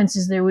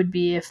consequences there would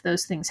be if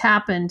those things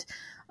happened.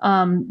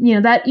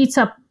 That eats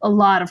up a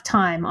lot of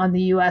time on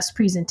the U.S.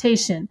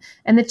 presentation.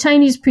 And the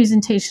Chinese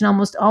presentation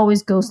almost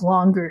always goes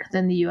longer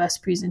than the U.S.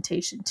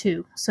 presentation,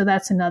 too. So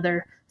that's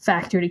another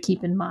factor to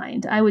keep in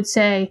mind. I would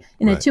say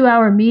in a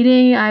 2-hour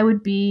meeting, I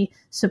would be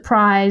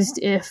surprised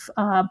if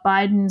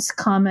Biden's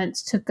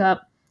comments took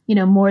up,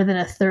 more than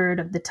a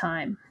third of the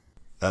time.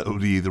 That would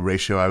be the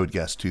ratio, I would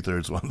guess,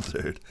 2/3,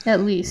 1/3.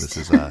 At least.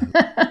 This is,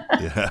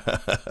 yeah.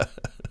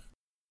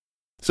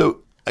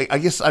 So I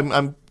guess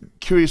I'm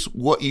curious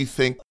what you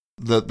think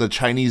the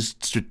Chinese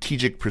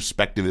strategic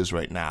perspective is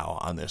right now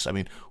on this. I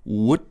mean,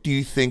 what do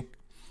you think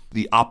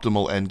the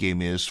optimal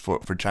endgame is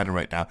for China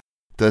right now?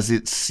 Does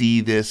it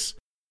see this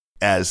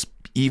as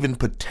even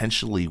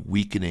potentially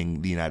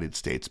weakening the United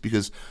States?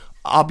 Because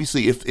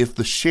obviously, if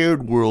the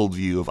shared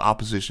worldview of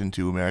opposition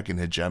to American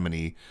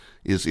hegemony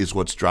is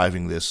what's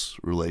driving this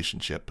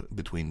relationship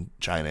between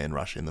China and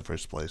Russia in the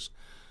first place,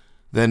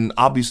 then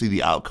obviously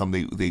the outcome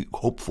they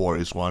hope for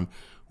is one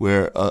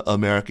where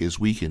America is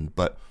weakened.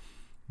 But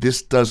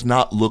this does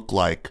not look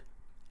like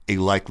a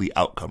likely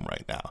outcome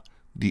right now.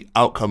 The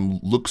outcome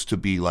looks to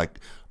be like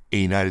a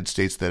United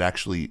States that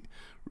actually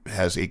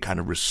has a kind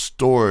of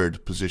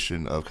restored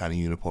position of kind of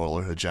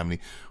unipolar hegemony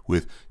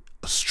with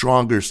a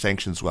stronger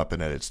sanctions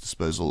weapon at its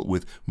disposal,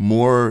 with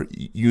more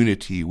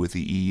unity with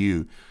the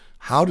EU.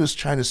 How does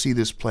China see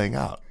this playing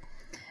out?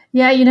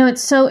 Yeah,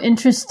 it's so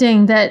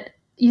interesting that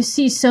you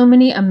see so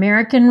many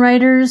American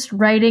writers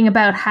writing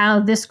about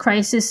how this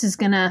crisis is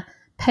going to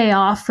pay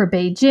off for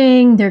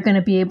Beijing. They're going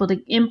to be able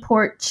to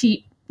import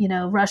cheap,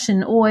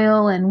 Russian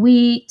oil and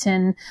wheat,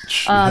 and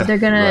they're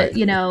going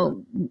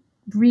to,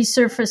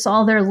 resurface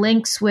all their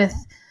links with,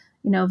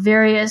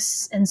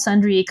 various and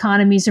sundry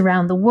economies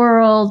around the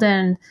world,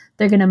 and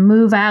they're going to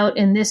move out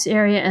in this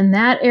area and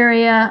that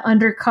area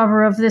under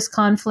cover of this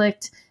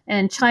conflict.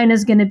 and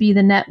China's going to be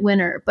the net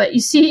winner. But you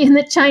see in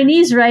the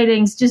Chinese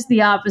writings, just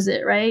the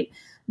opposite, right?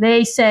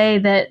 They say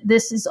that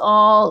this is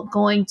all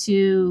going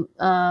to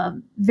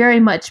very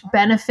much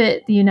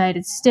benefit the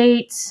United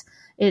States.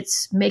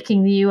 It's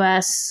making the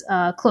U.S.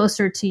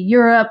 Closer to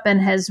Europe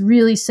and has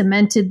really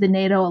cemented the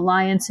NATO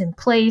alliance in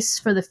place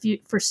for the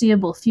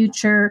foreseeable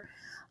future.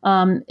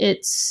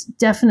 It's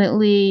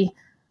definitely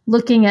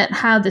looking at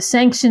how the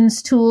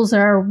sanctions tools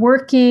are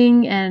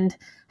working and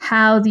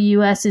how the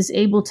U.S. is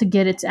able to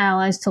get its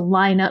allies to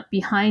line up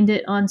behind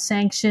it on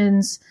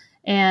sanctions,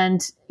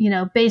 and,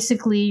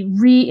 basically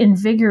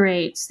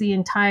reinvigorates the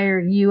entire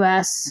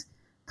U.S.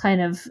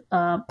 kind of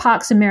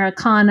Pax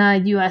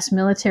Americana, U.S.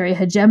 military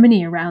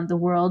hegemony around the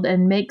world,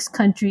 and makes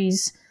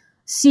countries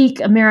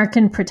seek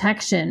American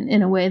protection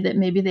in a way that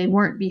maybe they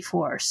weren't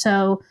before.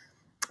 So,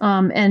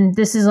 and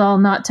this is all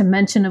not to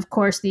mention, of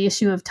course, the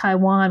issue of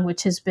Taiwan,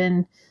 which has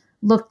been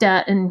looked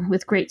at and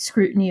with great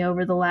scrutiny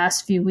over the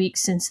last few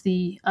weeks since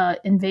the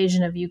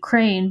invasion of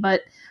Ukraine.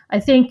 But I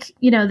think,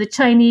 the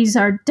Chinese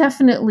are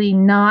definitely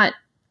not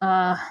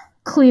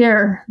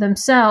clear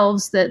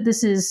themselves that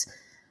this is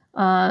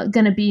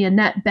going to be a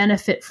net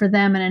benefit for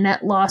them and a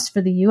net loss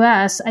for the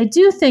U.S. I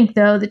do think,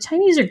 though, the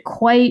Chinese are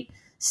quite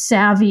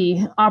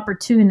savvy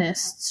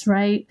opportunists,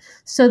 right?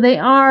 So they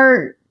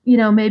are,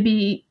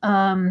 maybe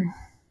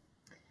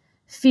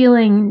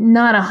feeling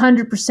not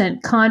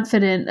 100%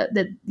 confident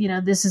that,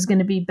 this is going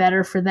to be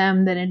better for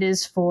them than it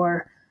is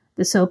for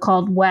the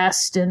so-called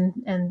West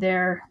and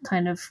their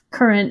kind of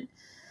current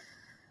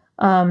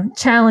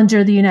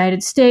challenger, the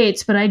United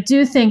States. But I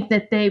do think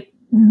that they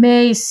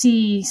may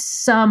see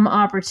some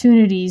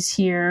opportunities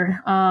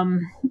here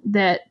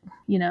that,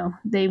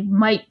 they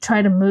might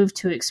try to move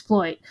to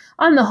exploit.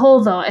 On the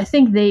whole, though, I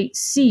think they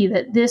see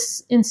that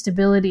this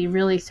instability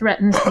really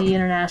threatens the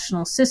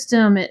international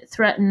system. It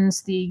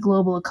threatens the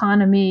global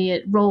economy.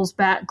 It rolls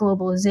back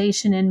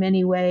globalization in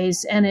many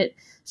ways, and it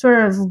sort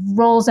of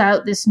rolls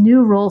out this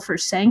new role for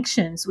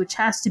sanctions, which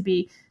has to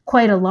be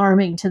quite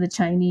alarming to the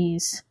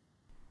Chinese.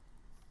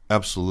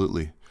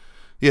 Absolutely.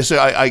 Yeah, so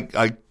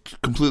I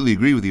completely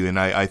agree with you, and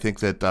I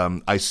think that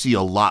I see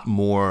a lot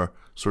more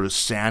sort of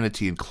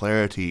sanity and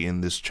clarity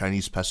in this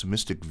Chinese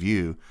pessimistic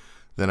view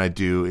than I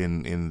do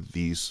in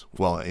the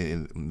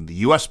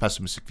U.S.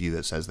 pessimistic view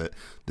that says that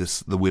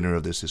the winner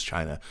of this is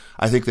China.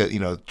 I think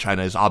that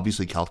China is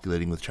obviously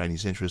calculating with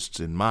Chinese interests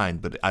in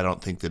mind, but I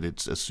don't think that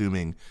it's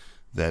assuming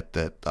that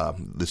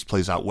this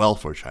plays out well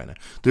for China.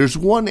 There's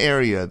one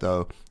area,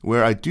 though,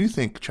 where I do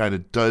think China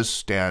does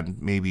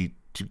stand maybe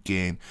to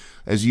gain.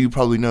 As you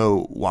probably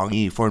know,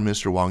 Foreign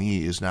Minister Wang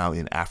Yi is now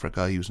in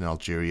Africa. He was in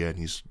Algeria, and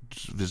he's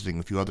visiting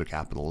a few other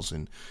capitals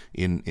in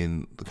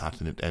the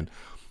continent. And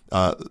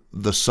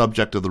the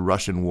subject of the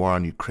Russian war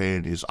on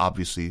Ukraine is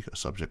obviously a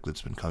subject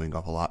that's been coming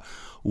up a lot.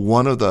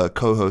 One of the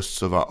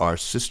co-hosts of our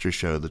sister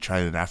show, the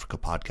China and Africa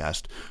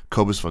podcast,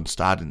 Cobus von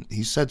Staden,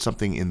 he said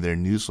something in their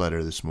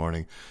newsletter this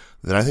morning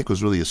that I think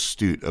was really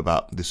astute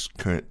about this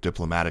current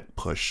diplomatic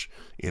push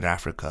in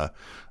Africa.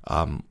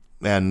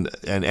 And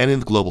in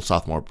the global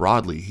south more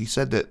broadly. He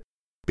said that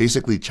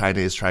basically China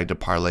is trying to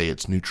parlay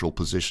its neutral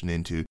position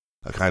into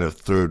a kind of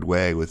third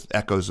way with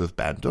echoes of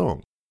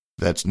Bandung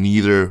that's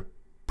neither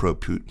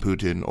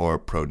pro-Putin or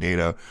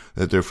pro-NATO,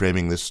 that they're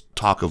framing this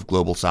talk of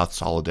global south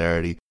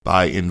solidarity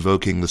by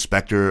invoking the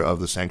specter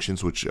of the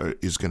sanctions, which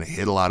is going to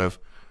hit a lot of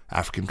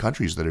African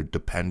countries that are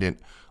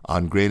dependent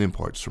on grain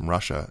imports from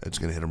Russia. It's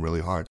going to hit them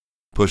really hard,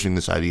 pushing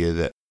this idea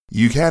that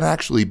you can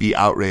actually be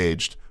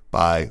outraged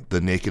by the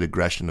naked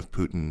aggression of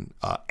Putin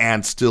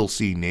and still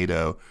see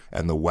NATO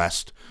and the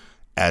West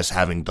as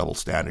having double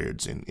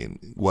standards in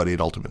what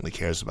it ultimately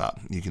cares about.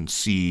 You can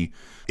see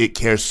it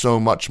cares so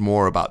much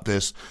more about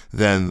this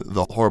than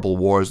the horrible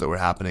wars that were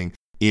happening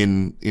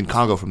in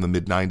Congo from the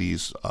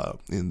mid-90s,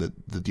 in the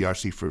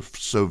DRC for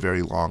so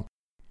very long,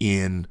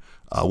 in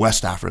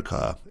West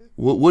Africa.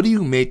 What do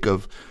you make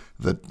of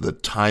the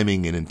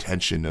timing and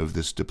intention of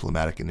this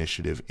diplomatic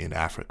initiative in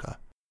Africa?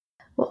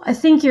 Well, I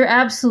think you're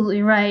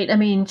absolutely right. I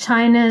mean,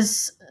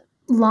 China's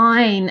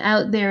line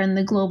out there in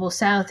the global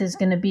south is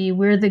going to be,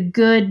 we're the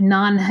good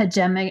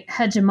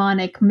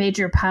non-hegemonic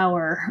major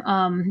power,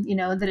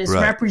 that has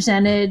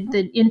represented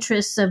the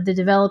interests of the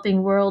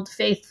developing world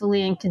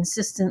faithfully and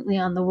consistently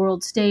on the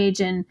world stage.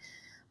 And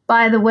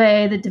by the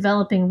way, the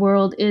developing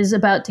world is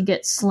about to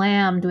get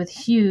slammed with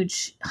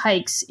huge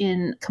hikes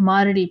in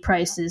commodity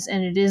prices,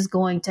 and it is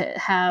going to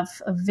have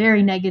a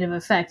very negative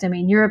effect. I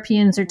mean,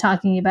 Europeans are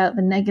talking about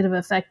the negative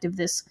effect of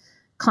this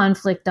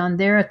conflict on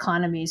their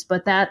economies,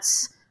 but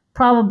that's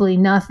probably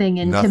nothing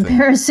in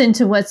comparison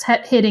to what's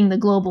hitting the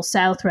global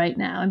south right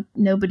now.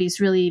 Nobody's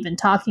really even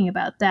talking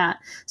about that.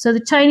 So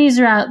the Chinese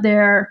are out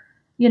there,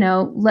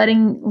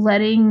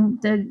 letting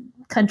the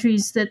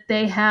countries that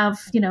they have,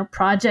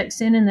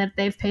 projects in and that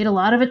they've paid a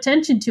lot of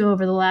attention to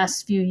over the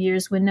last few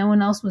years when no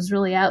one else was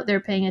really out there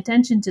paying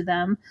attention to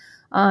them,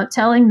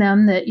 telling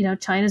them that,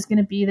 China's going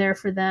to be there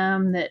for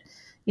them, that,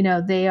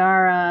 they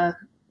are,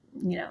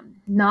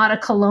 not a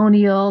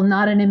colonial,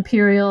 not an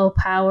imperial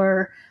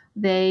power,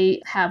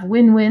 They have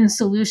win-win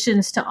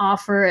solutions to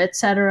offer, et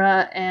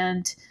cetera.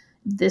 And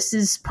this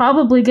is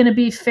probably going to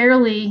be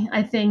fairly,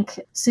 I think,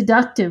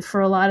 seductive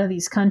for a lot of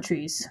these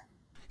countries.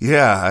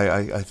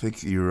 Yeah, I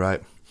think you're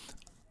right.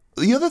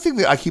 The other thing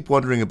that I keep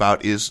wondering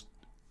about is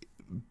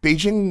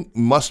Beijing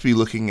must be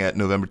looking at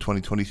November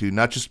 2022,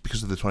 not just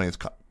because of the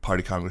 20th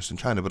Party Congress in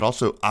China, but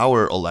also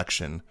our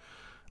election.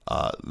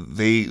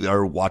 They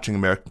are watching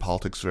American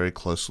politics very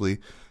closely.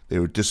 They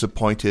were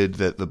disappointed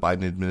that the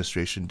Biden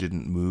administration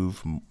didn't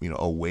move,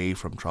 away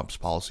from Trump's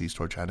policies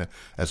toward China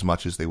as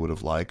much as they would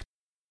have liked.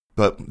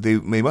 But they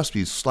must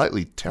be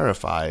slightly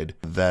terrified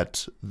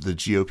that the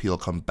GOP will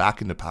come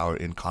back into power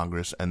in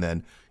Congress and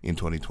then in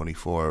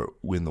 2024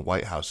 win the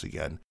White House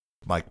again.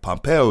 Mike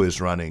Pompeo is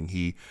running.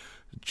 He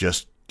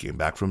just came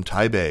back from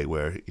Taipei,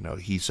 where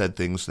he said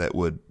things that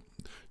would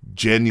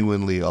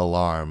genuinely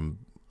alarm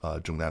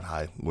Zhong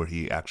Nanhai, were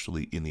he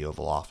actually in the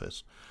Oval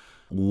Office.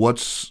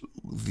 What's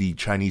the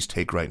Chinese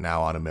take right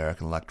now on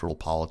American electoral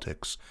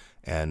politics?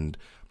 And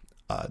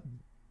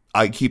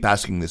I keep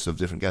asking this of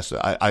different guests.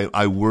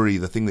 I worry,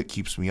 the thing that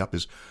keeps me up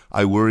is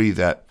I worry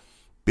that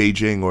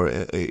Beijing, or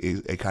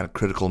a kind of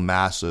critical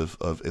mass of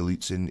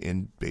elites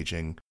in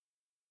Beijing,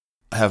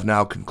 have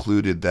now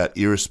concluded that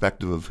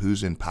irrespective of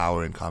who's in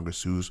power in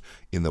Congress, who's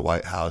in the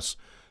White House,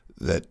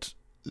 that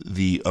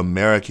the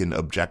American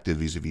objective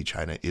vis-a-vis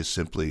China is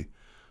simply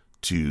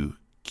to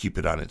keep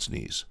it on its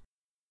knees,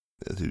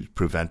 to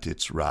prevent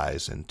its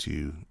rise and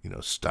to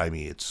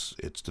stymie its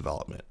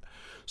development.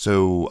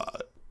 So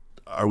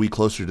are we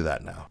closer to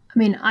that now? I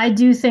mean, I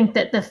do think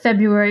that the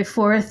February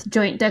 4th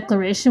joint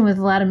declaration with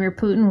Vladimir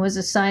Putin was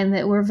a sign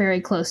that we're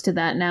very close to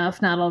that now,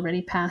 if not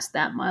already past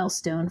that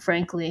milestone,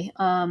 frankly.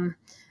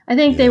 I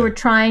think they were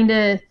trying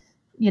to,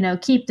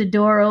 keep the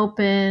door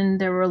open.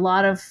 There were a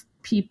lot of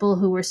people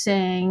who were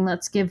saying,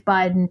 let's give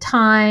Biden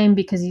time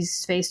because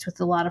he's faced with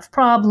a lot of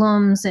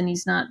problems and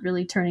he's not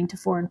really turning to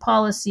foreign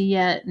policy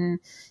yet. And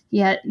he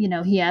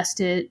has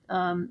to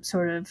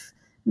sort of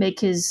make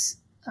his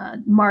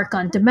mark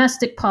on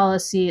domestic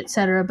policy, et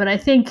cetera. But I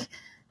think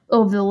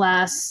over the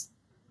last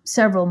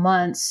several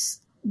months,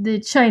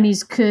 the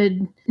Chinese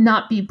could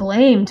not be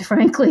blamed,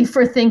 frankly,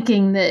 for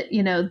thinking that,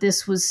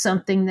 this was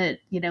something that,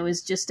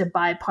 is just a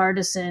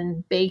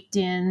bipartisan, baked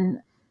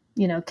in,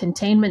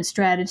 containment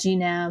strategy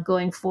now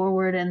going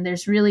forward. And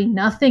there's really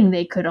nothing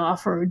they could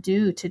offer or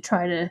do to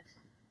try to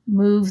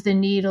move the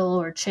needle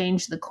or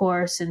change the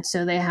course. And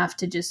so they have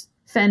to just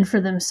fend for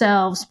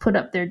themselves, put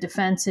up their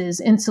defenses,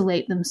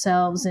 insulate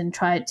themselves, and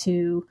try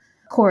to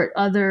court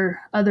other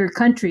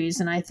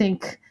countries. And I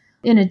think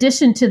in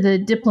addition to the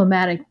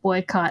diplomatic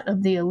boycott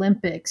of the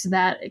Olympics,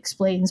 that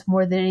explains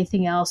more than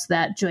anything else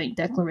that joint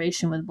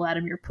declaration with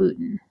Vladimir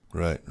Putin.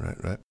 Right.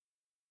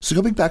 So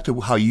going back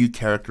to how you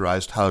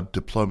characterized how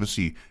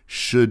diplomacy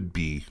should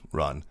be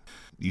run,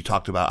 you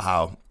talked about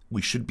how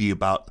we should be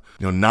about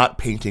not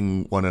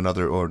painting one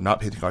another or not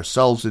painting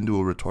ourselves into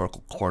a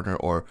rhetorical corner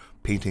or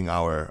painting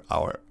our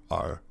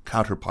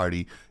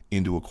counterparty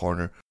into a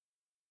corner.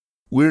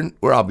 We're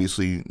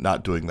obviously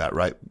not doing that,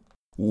 right?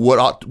 What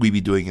ought we be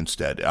doing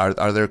instead?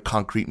 Are there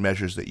concrete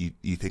measures that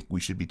you think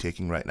we should be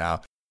taking right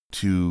now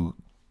to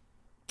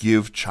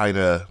give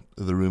China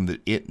the room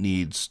that it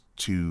needs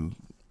to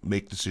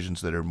make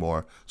decisions that are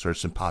more sort of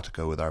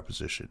simpatico with our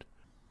position?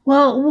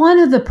 Well, one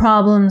of the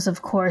problems,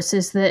 of course,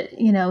 is that,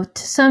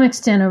 to some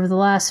extent over the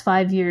last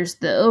 5 years,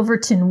 the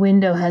Overton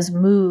window has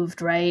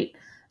moved, right?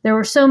 There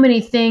were so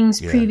many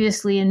things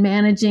previously in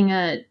managing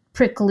a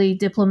prickly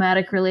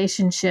diplomatic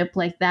relationship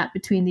like that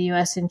between the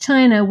U.S. and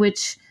China,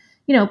 which,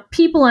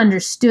 people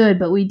understood,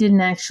 but we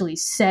didn't actually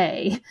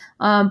say.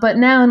 But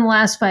now in the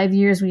last 5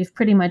 years, we've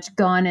pretty much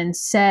gone and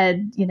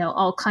said,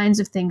 all kinds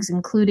of things,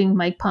 including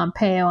Mike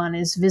Pompeo on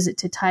his visit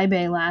to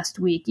Taipei last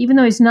week, even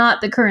though he's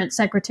not the current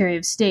Secretary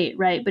of State,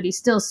 right? But he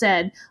still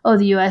said,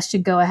 the U.S.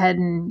 should go ahead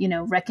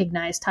and,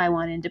 recognize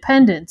Taiwan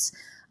independence.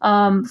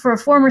 For a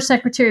former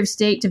Secretary of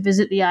State to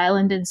visit the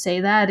island and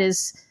say that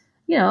is,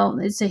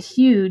 it's a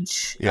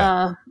huge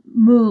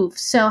move.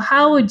 So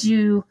how would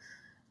you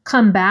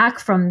come back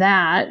from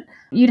that?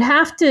 You'd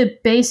have to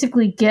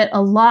basically get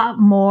a lot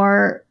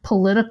more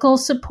political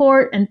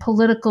support and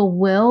political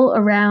will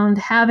around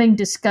having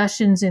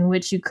discussions in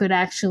which you could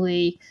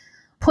actually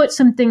put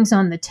some things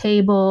on the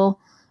table,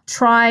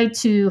 try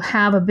to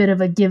have a bit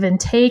of a give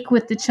and take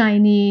with the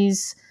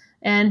Chinese,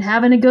 and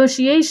have a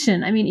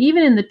negotiation. I mean,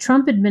 even in the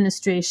Trump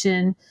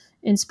administration,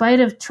 in spite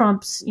of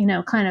Trump's,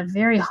 kind of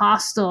very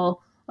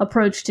hostile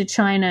approach to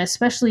China,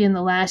 especially in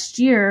the last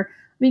year,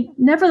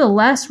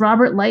 nevertheless,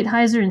 Robert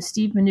Lighthizer and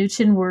Steve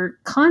Mnuchin were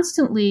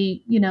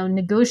constantly,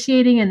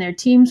 negotiating, and their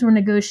teams were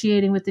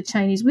negotiating with the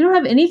Chinese. We don't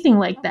have anything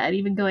like that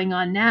even going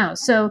on now.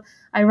 So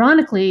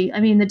ironically,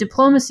 the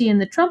diplomacy in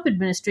the Trump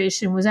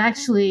administration was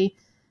actually,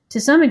 to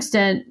some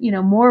extent,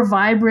 more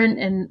vibrant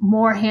and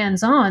more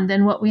hands-on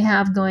than what we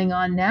have going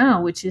on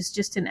now, which is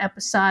just an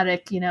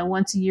episodic,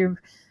 once a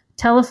year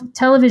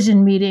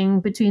television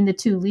meeting between the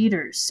two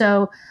leaders.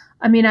 So,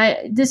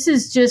 this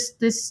is just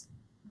this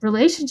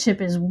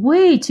relationship is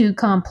way too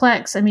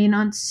complex. I mean,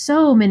 on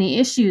so many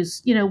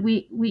issues,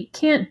 we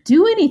can't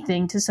do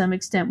anything to some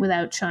extent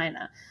without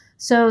China.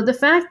 So the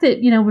fact that,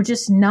 we're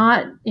just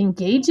not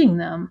engaging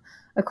them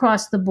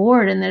across the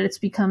board and that it's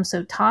become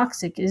so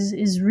toxic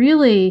is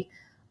really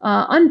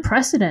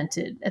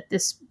unprecedented at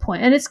this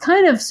point. And it's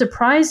kind of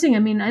surprising. I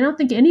mean, I don't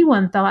think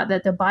anyone thought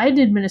that the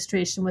Biden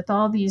administration, with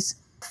all these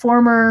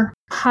former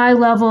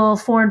high-level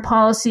foreign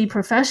policy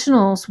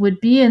professionals, would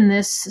be in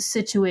this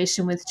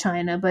situation with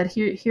China, but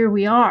here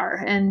we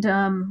are, and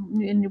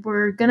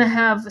we're going to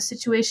have a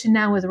situation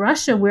now with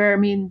Russia, where, I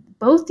mean,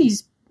 both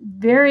these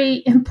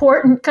very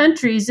important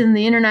countries in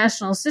the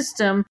international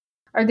system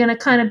are going to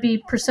kind of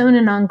be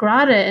persona non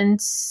grata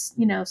and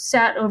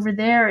sat over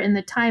there in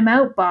the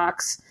timeout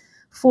box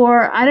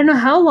for I don't know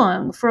how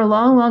long, for a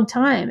long, long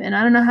time, and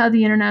I don't know how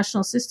the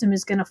international system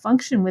is going to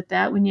function with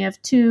that when you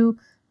have two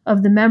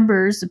of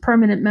the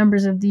permanent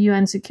members of the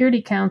UN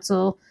Security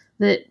Council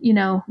that,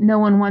 no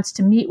one wants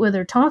to meet with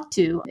or talk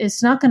to.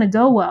 It's not going to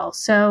go well.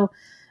 So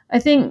I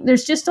think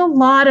there's just a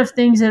lot of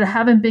things that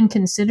haven't been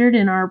considered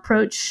in our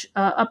approach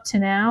up to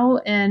now,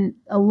 and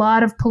a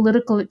lot of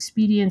political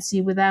expediency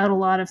without a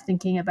lot of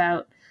thinking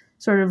about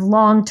sort of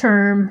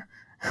long-term,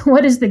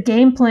 what is the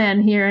game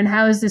plan here and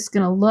how is this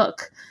going to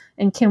look?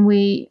 And can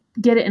we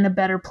get it in a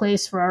better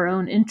place for our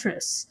own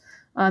interests?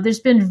 There's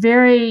been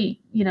very,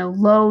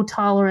 low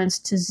tolerance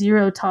to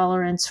zero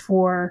tolerance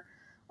for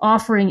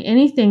offering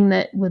anything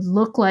that would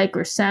look like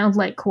or sound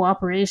like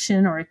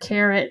cooperation or a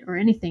carrot or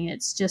anything.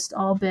 It's just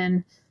all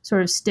been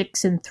sort of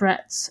sticks and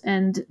threats.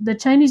 And the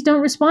Chinese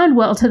don't respond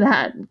well to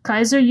that.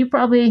 Kaiser, you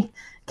probably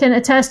can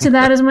attest to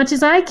that as much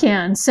as I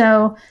can.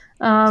 So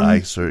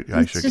it's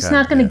just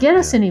not going to get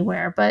us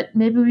anywhere, but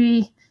maybe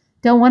we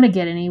don't want to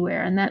get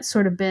anywhere. And that's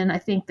sort of been, I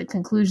think, the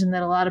conclusion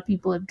that a lot of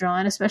people have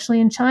drawn,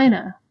 especially in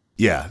China.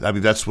 Yeah, I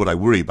mean, that's what I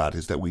worry about,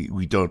 is that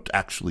we don't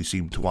actually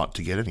seem to want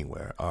to get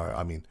anywhere.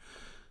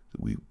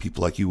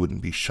 People like you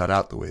wouldn't be shut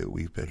out the way that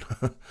we've been.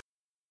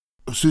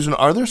 Susan,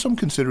 are there some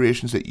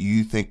considerations that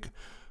you think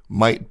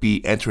might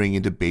be entering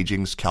into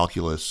Beijing's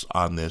calculus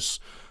on this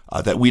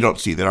that we don't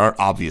see, that aren't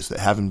obvious, that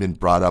haven't been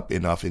brought up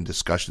enough in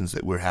discussions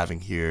that we're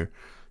having here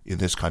in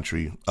this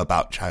country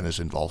about China's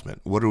involvement?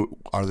 What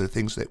are there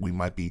things that we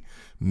might be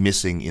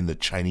missing in the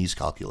Chinese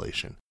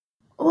calculation?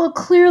 Well,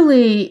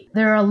 clearly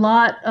there are a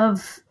lot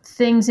of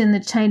things in the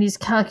Chinese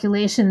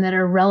calculation that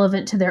are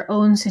relevant to their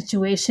own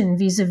situation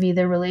vis-a-vis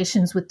their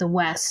relations with the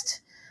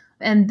West.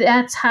 And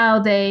that's how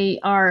they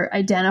are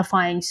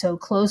identifying so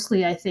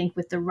closely, I think,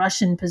 with the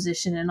Russian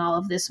position in all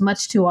of this,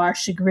 much to our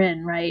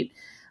chagrin, right?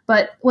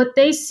 But what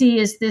they see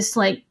is this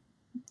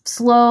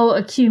slow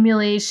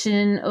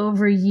accumulation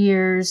over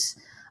years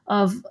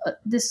of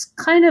this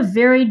kind of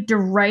very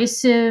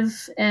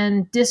derisive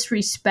and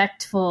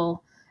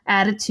disrespectful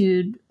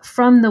attitude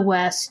from the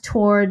West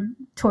toward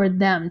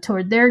them,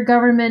 toward their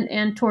government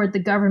and toward the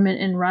government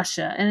in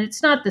Russia. And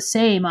it's not the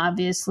same,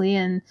 obviously,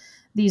 and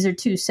these are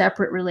two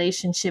separate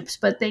relationships,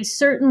 but they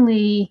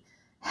certainly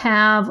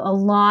have a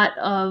lot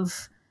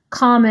of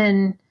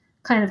common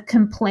kind of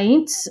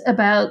complaints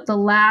about the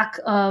lack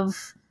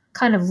of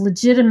kind of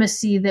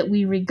legitimacy that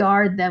we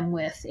regard them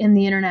with in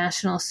the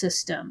international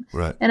system.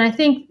 Right. And I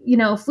think,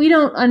 if we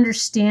don't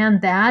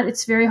understand that,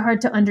 it's very hard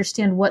to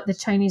understand what the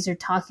Chinese are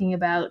talking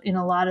about in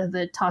a lot of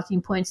the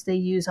talking points they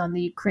use on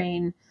the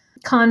Ukraine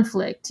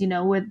conflict,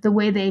 with the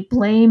way they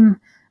blame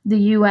the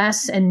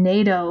US and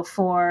NATO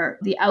for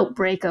the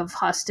outbreak of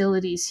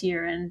hostilities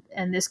here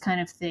and this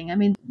kind of thing. I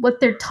mean, what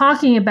they're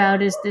talking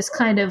about is this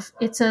kind of,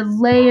 it's a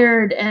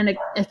layered and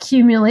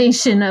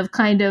accumulation of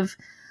kind of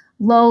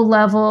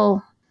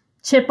low-level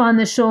chip on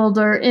the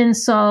shoulder,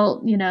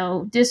 insult,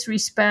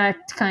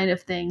 disrespect kind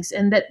of things.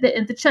 And that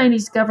the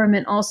Chinese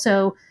government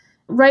also,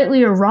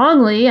 rightly or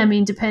wrongly, I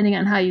mean, depending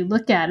on how you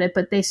look at it,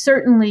 but they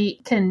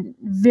certainly can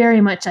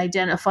very much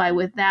identify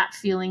with that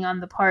feeling on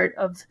the part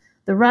of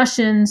the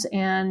Russians,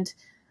 and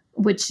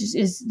which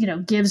is,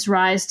 gives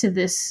rise to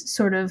this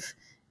sort of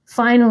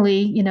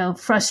finally,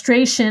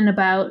 frustration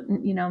about,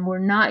 we're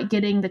not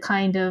getting the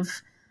kind of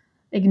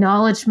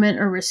acknowledgement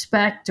or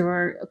respect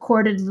or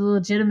accorded the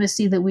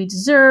legitimacy that we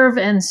deserve.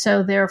 And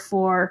so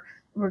therefore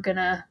we're going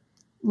to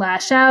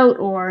lash out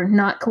or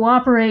not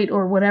cooperate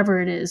or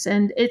whatever it is.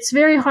 And it's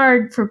very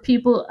hard for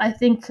people, I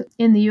think,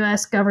 in the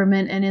US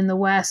government and in the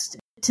West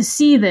to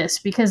see this,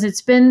 because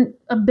it's been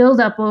a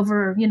buildup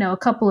over, a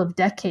couple of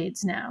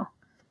decades now.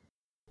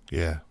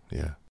 Yeah.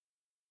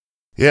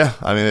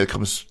 I mean,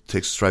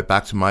 takes us right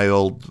back to my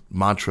old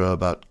mantra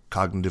about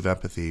cognitive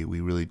empathy. We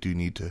really do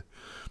need to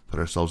put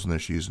ourselves in their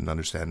shoes and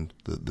understand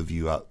the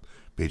view out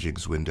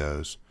Beijing's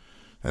windows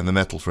and the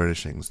mental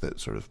furnishings that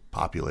sort of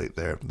populate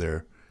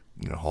their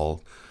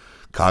whole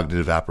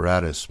cognitive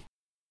apparatus.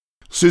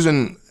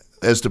 Susan,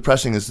 as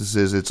depressing as this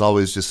is, it's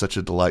always just such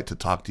a delight to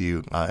talk to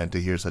you and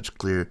to hear such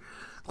clear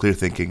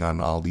thinking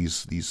on all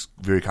these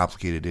very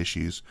complicated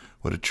issues.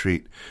 What a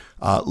treat.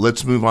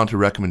 Let's move on to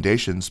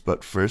recommendations,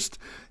 but first,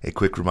 a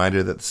quick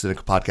reminder that the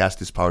Sinica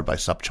Podcast is powered by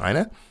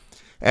SupChina.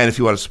 And if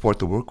you want to support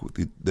the work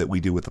that we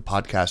do with the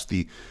podcast,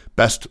 the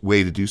best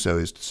way to do so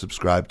is to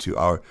subscribe to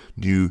our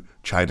new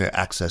China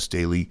Access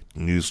Daily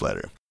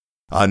newsletter.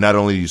 Not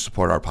only do you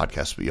support our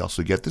podcast, but you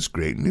also get this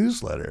great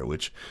newsletter,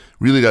 which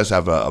really does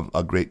have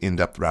a great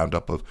in-depth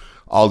roundup of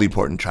all the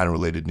important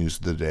China-related news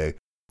of the day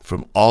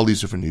from all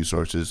these different news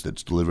sources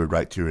that's delivered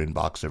right to your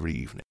inbox every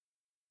evening.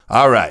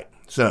 All right,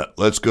 so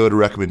let's go to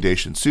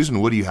recommendations. Susan,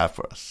 what do you have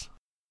for us?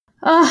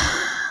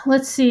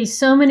 Let's see.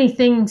 So many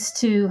things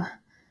to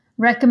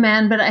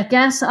recommend, but I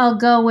guess I'll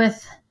go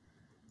with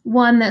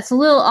one that's a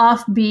little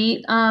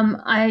offbeat.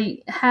 I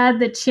had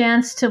the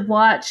chance to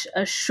watch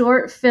a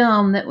short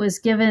film that was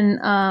given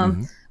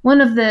one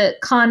of the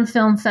Cannes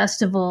Film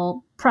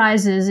Festival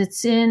prizes.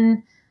 It's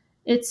in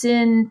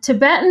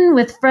Tibetan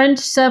with French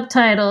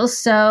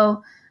subtitles,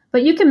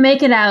 but you can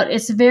make it out.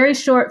 It's a very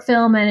short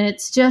film, and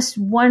it's just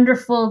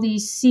wonderful,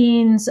 these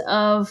scenes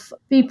of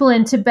people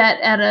in Tibet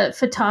at a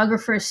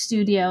photographer's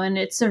studio, and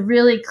it's a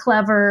really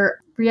clever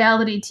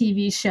reality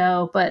TV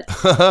show, but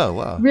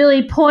wow.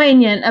 really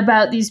poignant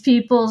about these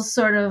people's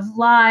sort of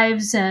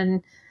lives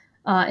and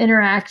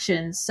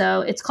interactions.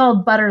 So it's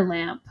called Butter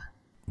Lamp.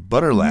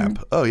 Butter Lamp.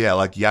 Mm-hmm. Oh, yeah,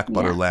 like yak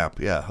butter lamp.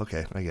 Yeah,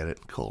 okay, I get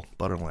it. Cool.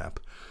 Butter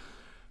Lamp.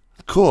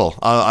 Cool.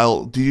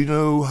 Do you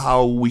know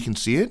how we can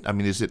see it? I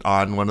mean, is it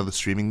on one of the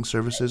streaming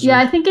services? Yeah,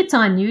 I think it's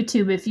on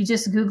YouTube. If you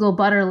just Google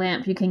Butter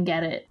Lamp, you can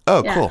get it.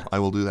 Oh, yeah. Cool. I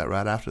will do that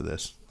right after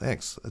this.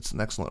 Thanks. That's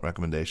an excellent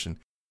recommendation.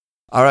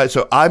 All right,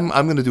 so I'm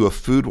going to do a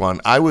food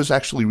one. I was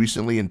actually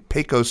recently in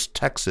Pecos,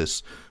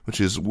 Texas, which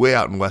is way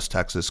out in West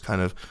Texas,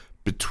 kind of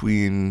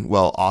between,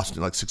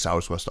 Austin, like 6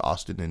 hours west of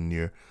Austin and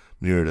near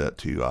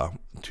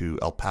to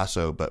El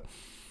Paso. But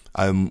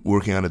I'm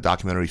working on a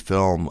documentary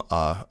film,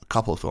 a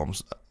couple of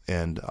films,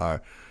 and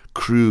our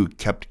crew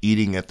kept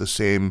eating at the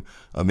same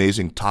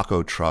amazing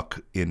taco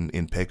truck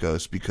in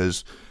Pecos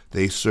because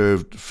they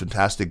served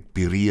fantastic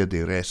birria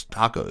de res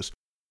tacos.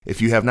 If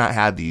you have not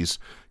had these,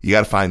 you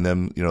got to find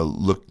them.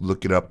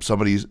 Look it up.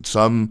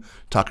 Some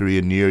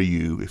taqueria near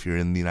you, if you're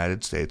in the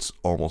United States,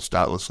 almost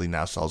doubtlessly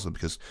now sells them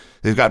because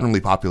they've gotten really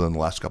popular in the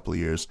last couple of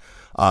years.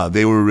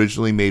 They were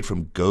originally made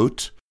from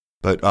goat,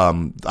 but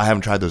I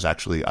haven't tried those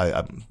actually.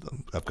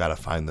 I've got to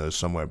find those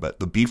somewhere. But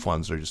the beef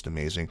ones are just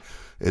amazing.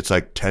 It's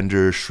like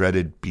tender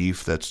shredded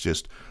beef that's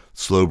just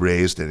slow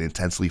braised and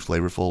intensely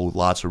flavorful with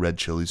lots of red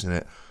chilies in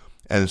it.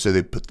 And so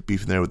they put the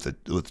beef in there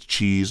with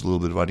cheese, a little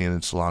bit of onion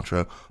and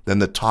cilantro. Then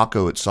the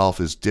taco itself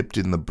is dipped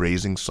in the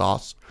braising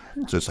sauce.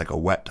 So it's like a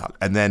wet taco.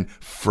 And then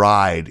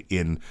fried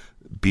in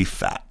beef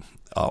fat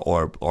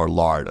or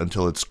lard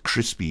until it's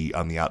crispy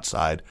on the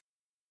outside.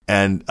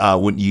 And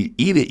when you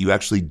eat it, you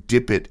actually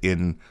dip it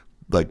in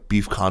like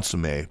beef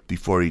consomme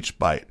before each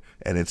bite.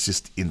 And it's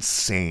just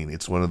insane.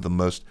 It's one of the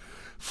most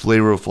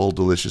flavorful,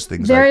 delicious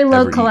things Very I've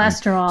low ever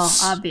cholesterol,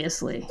 eaten.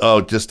 Obviously.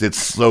 Oh, just it's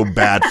so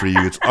bad for you.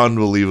 It's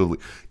unbelievably.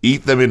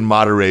 Eat them in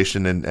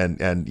moderation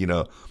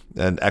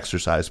and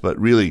exercise, but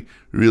really,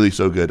 really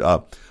so good.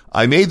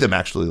 I made them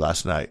actually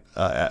last night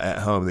at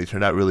home. They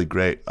turned out really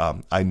great.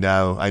 I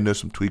know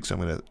some tweaks I'm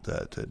going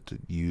to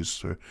use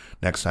for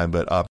next time,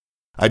 but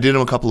I did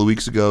them a couple of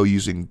weeks ago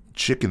using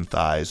chicken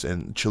thighs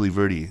and chili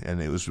verde,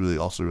 and it was really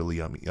also really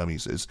yummy.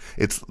 So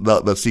it's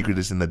the secret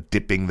is in the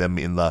dipping them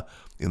in the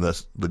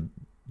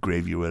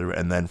gravy or whatever,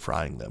 and then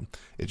frying them.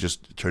 It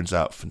just turns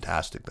out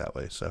fantastic that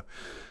way. So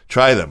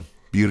try them.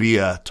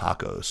 Birria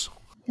tacos.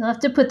 You'll have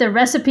to put the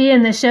recipe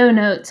in the show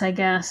notes, I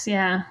guess.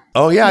 Yeah.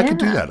 Oh, yeah, I could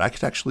do that. I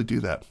could actually do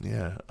that.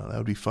 Yeah, that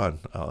would be fun.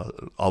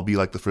 I'll be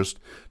like the first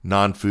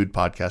non-food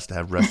podcast to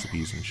have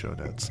recipes in show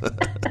notes.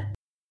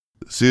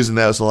 Susan,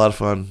 that was a lot of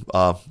fun.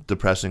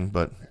 Depressing,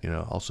 but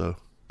also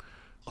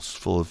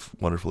full of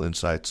wonderful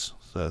insights.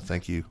 So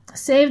thank you.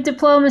 Save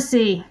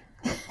diplomacy.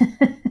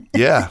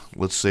 Yeah,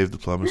 let's save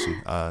diplomacy.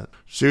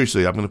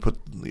 Seriously, I'm going to put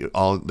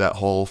that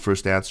whole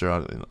first answer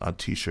on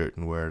T-shirt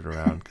and wear it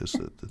around because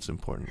it's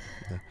important.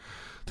 Yeah.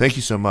 Thank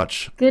you so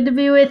much. Good to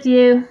be with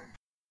you.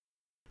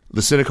 The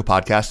Sinica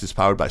Podcast is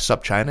powered by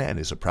SupChina and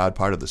is a proud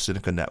part of the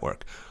Sinica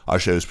Network. Our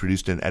show is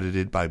produced and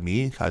edited by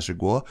me, Kaiser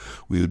Guo.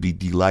 We would be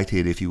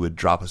delighted if you would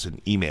drop us an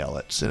email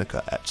at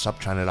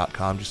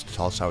sinica@supchina.com just to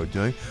tell us how we're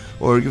doing,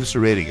 or give us a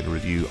rating and a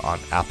review on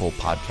Apple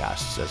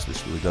Podcasts, as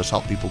this really does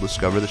help people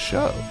discover the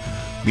show.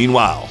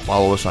 Meanwhile,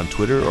 follow us on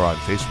Twitter or on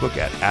Facebook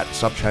at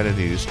SupChina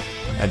News,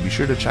 and be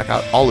sure to check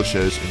out all the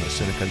shows in the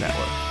Sinica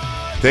Network.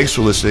 Thanks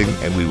for listening,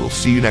 and we will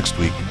see you next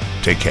week.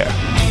 Take care.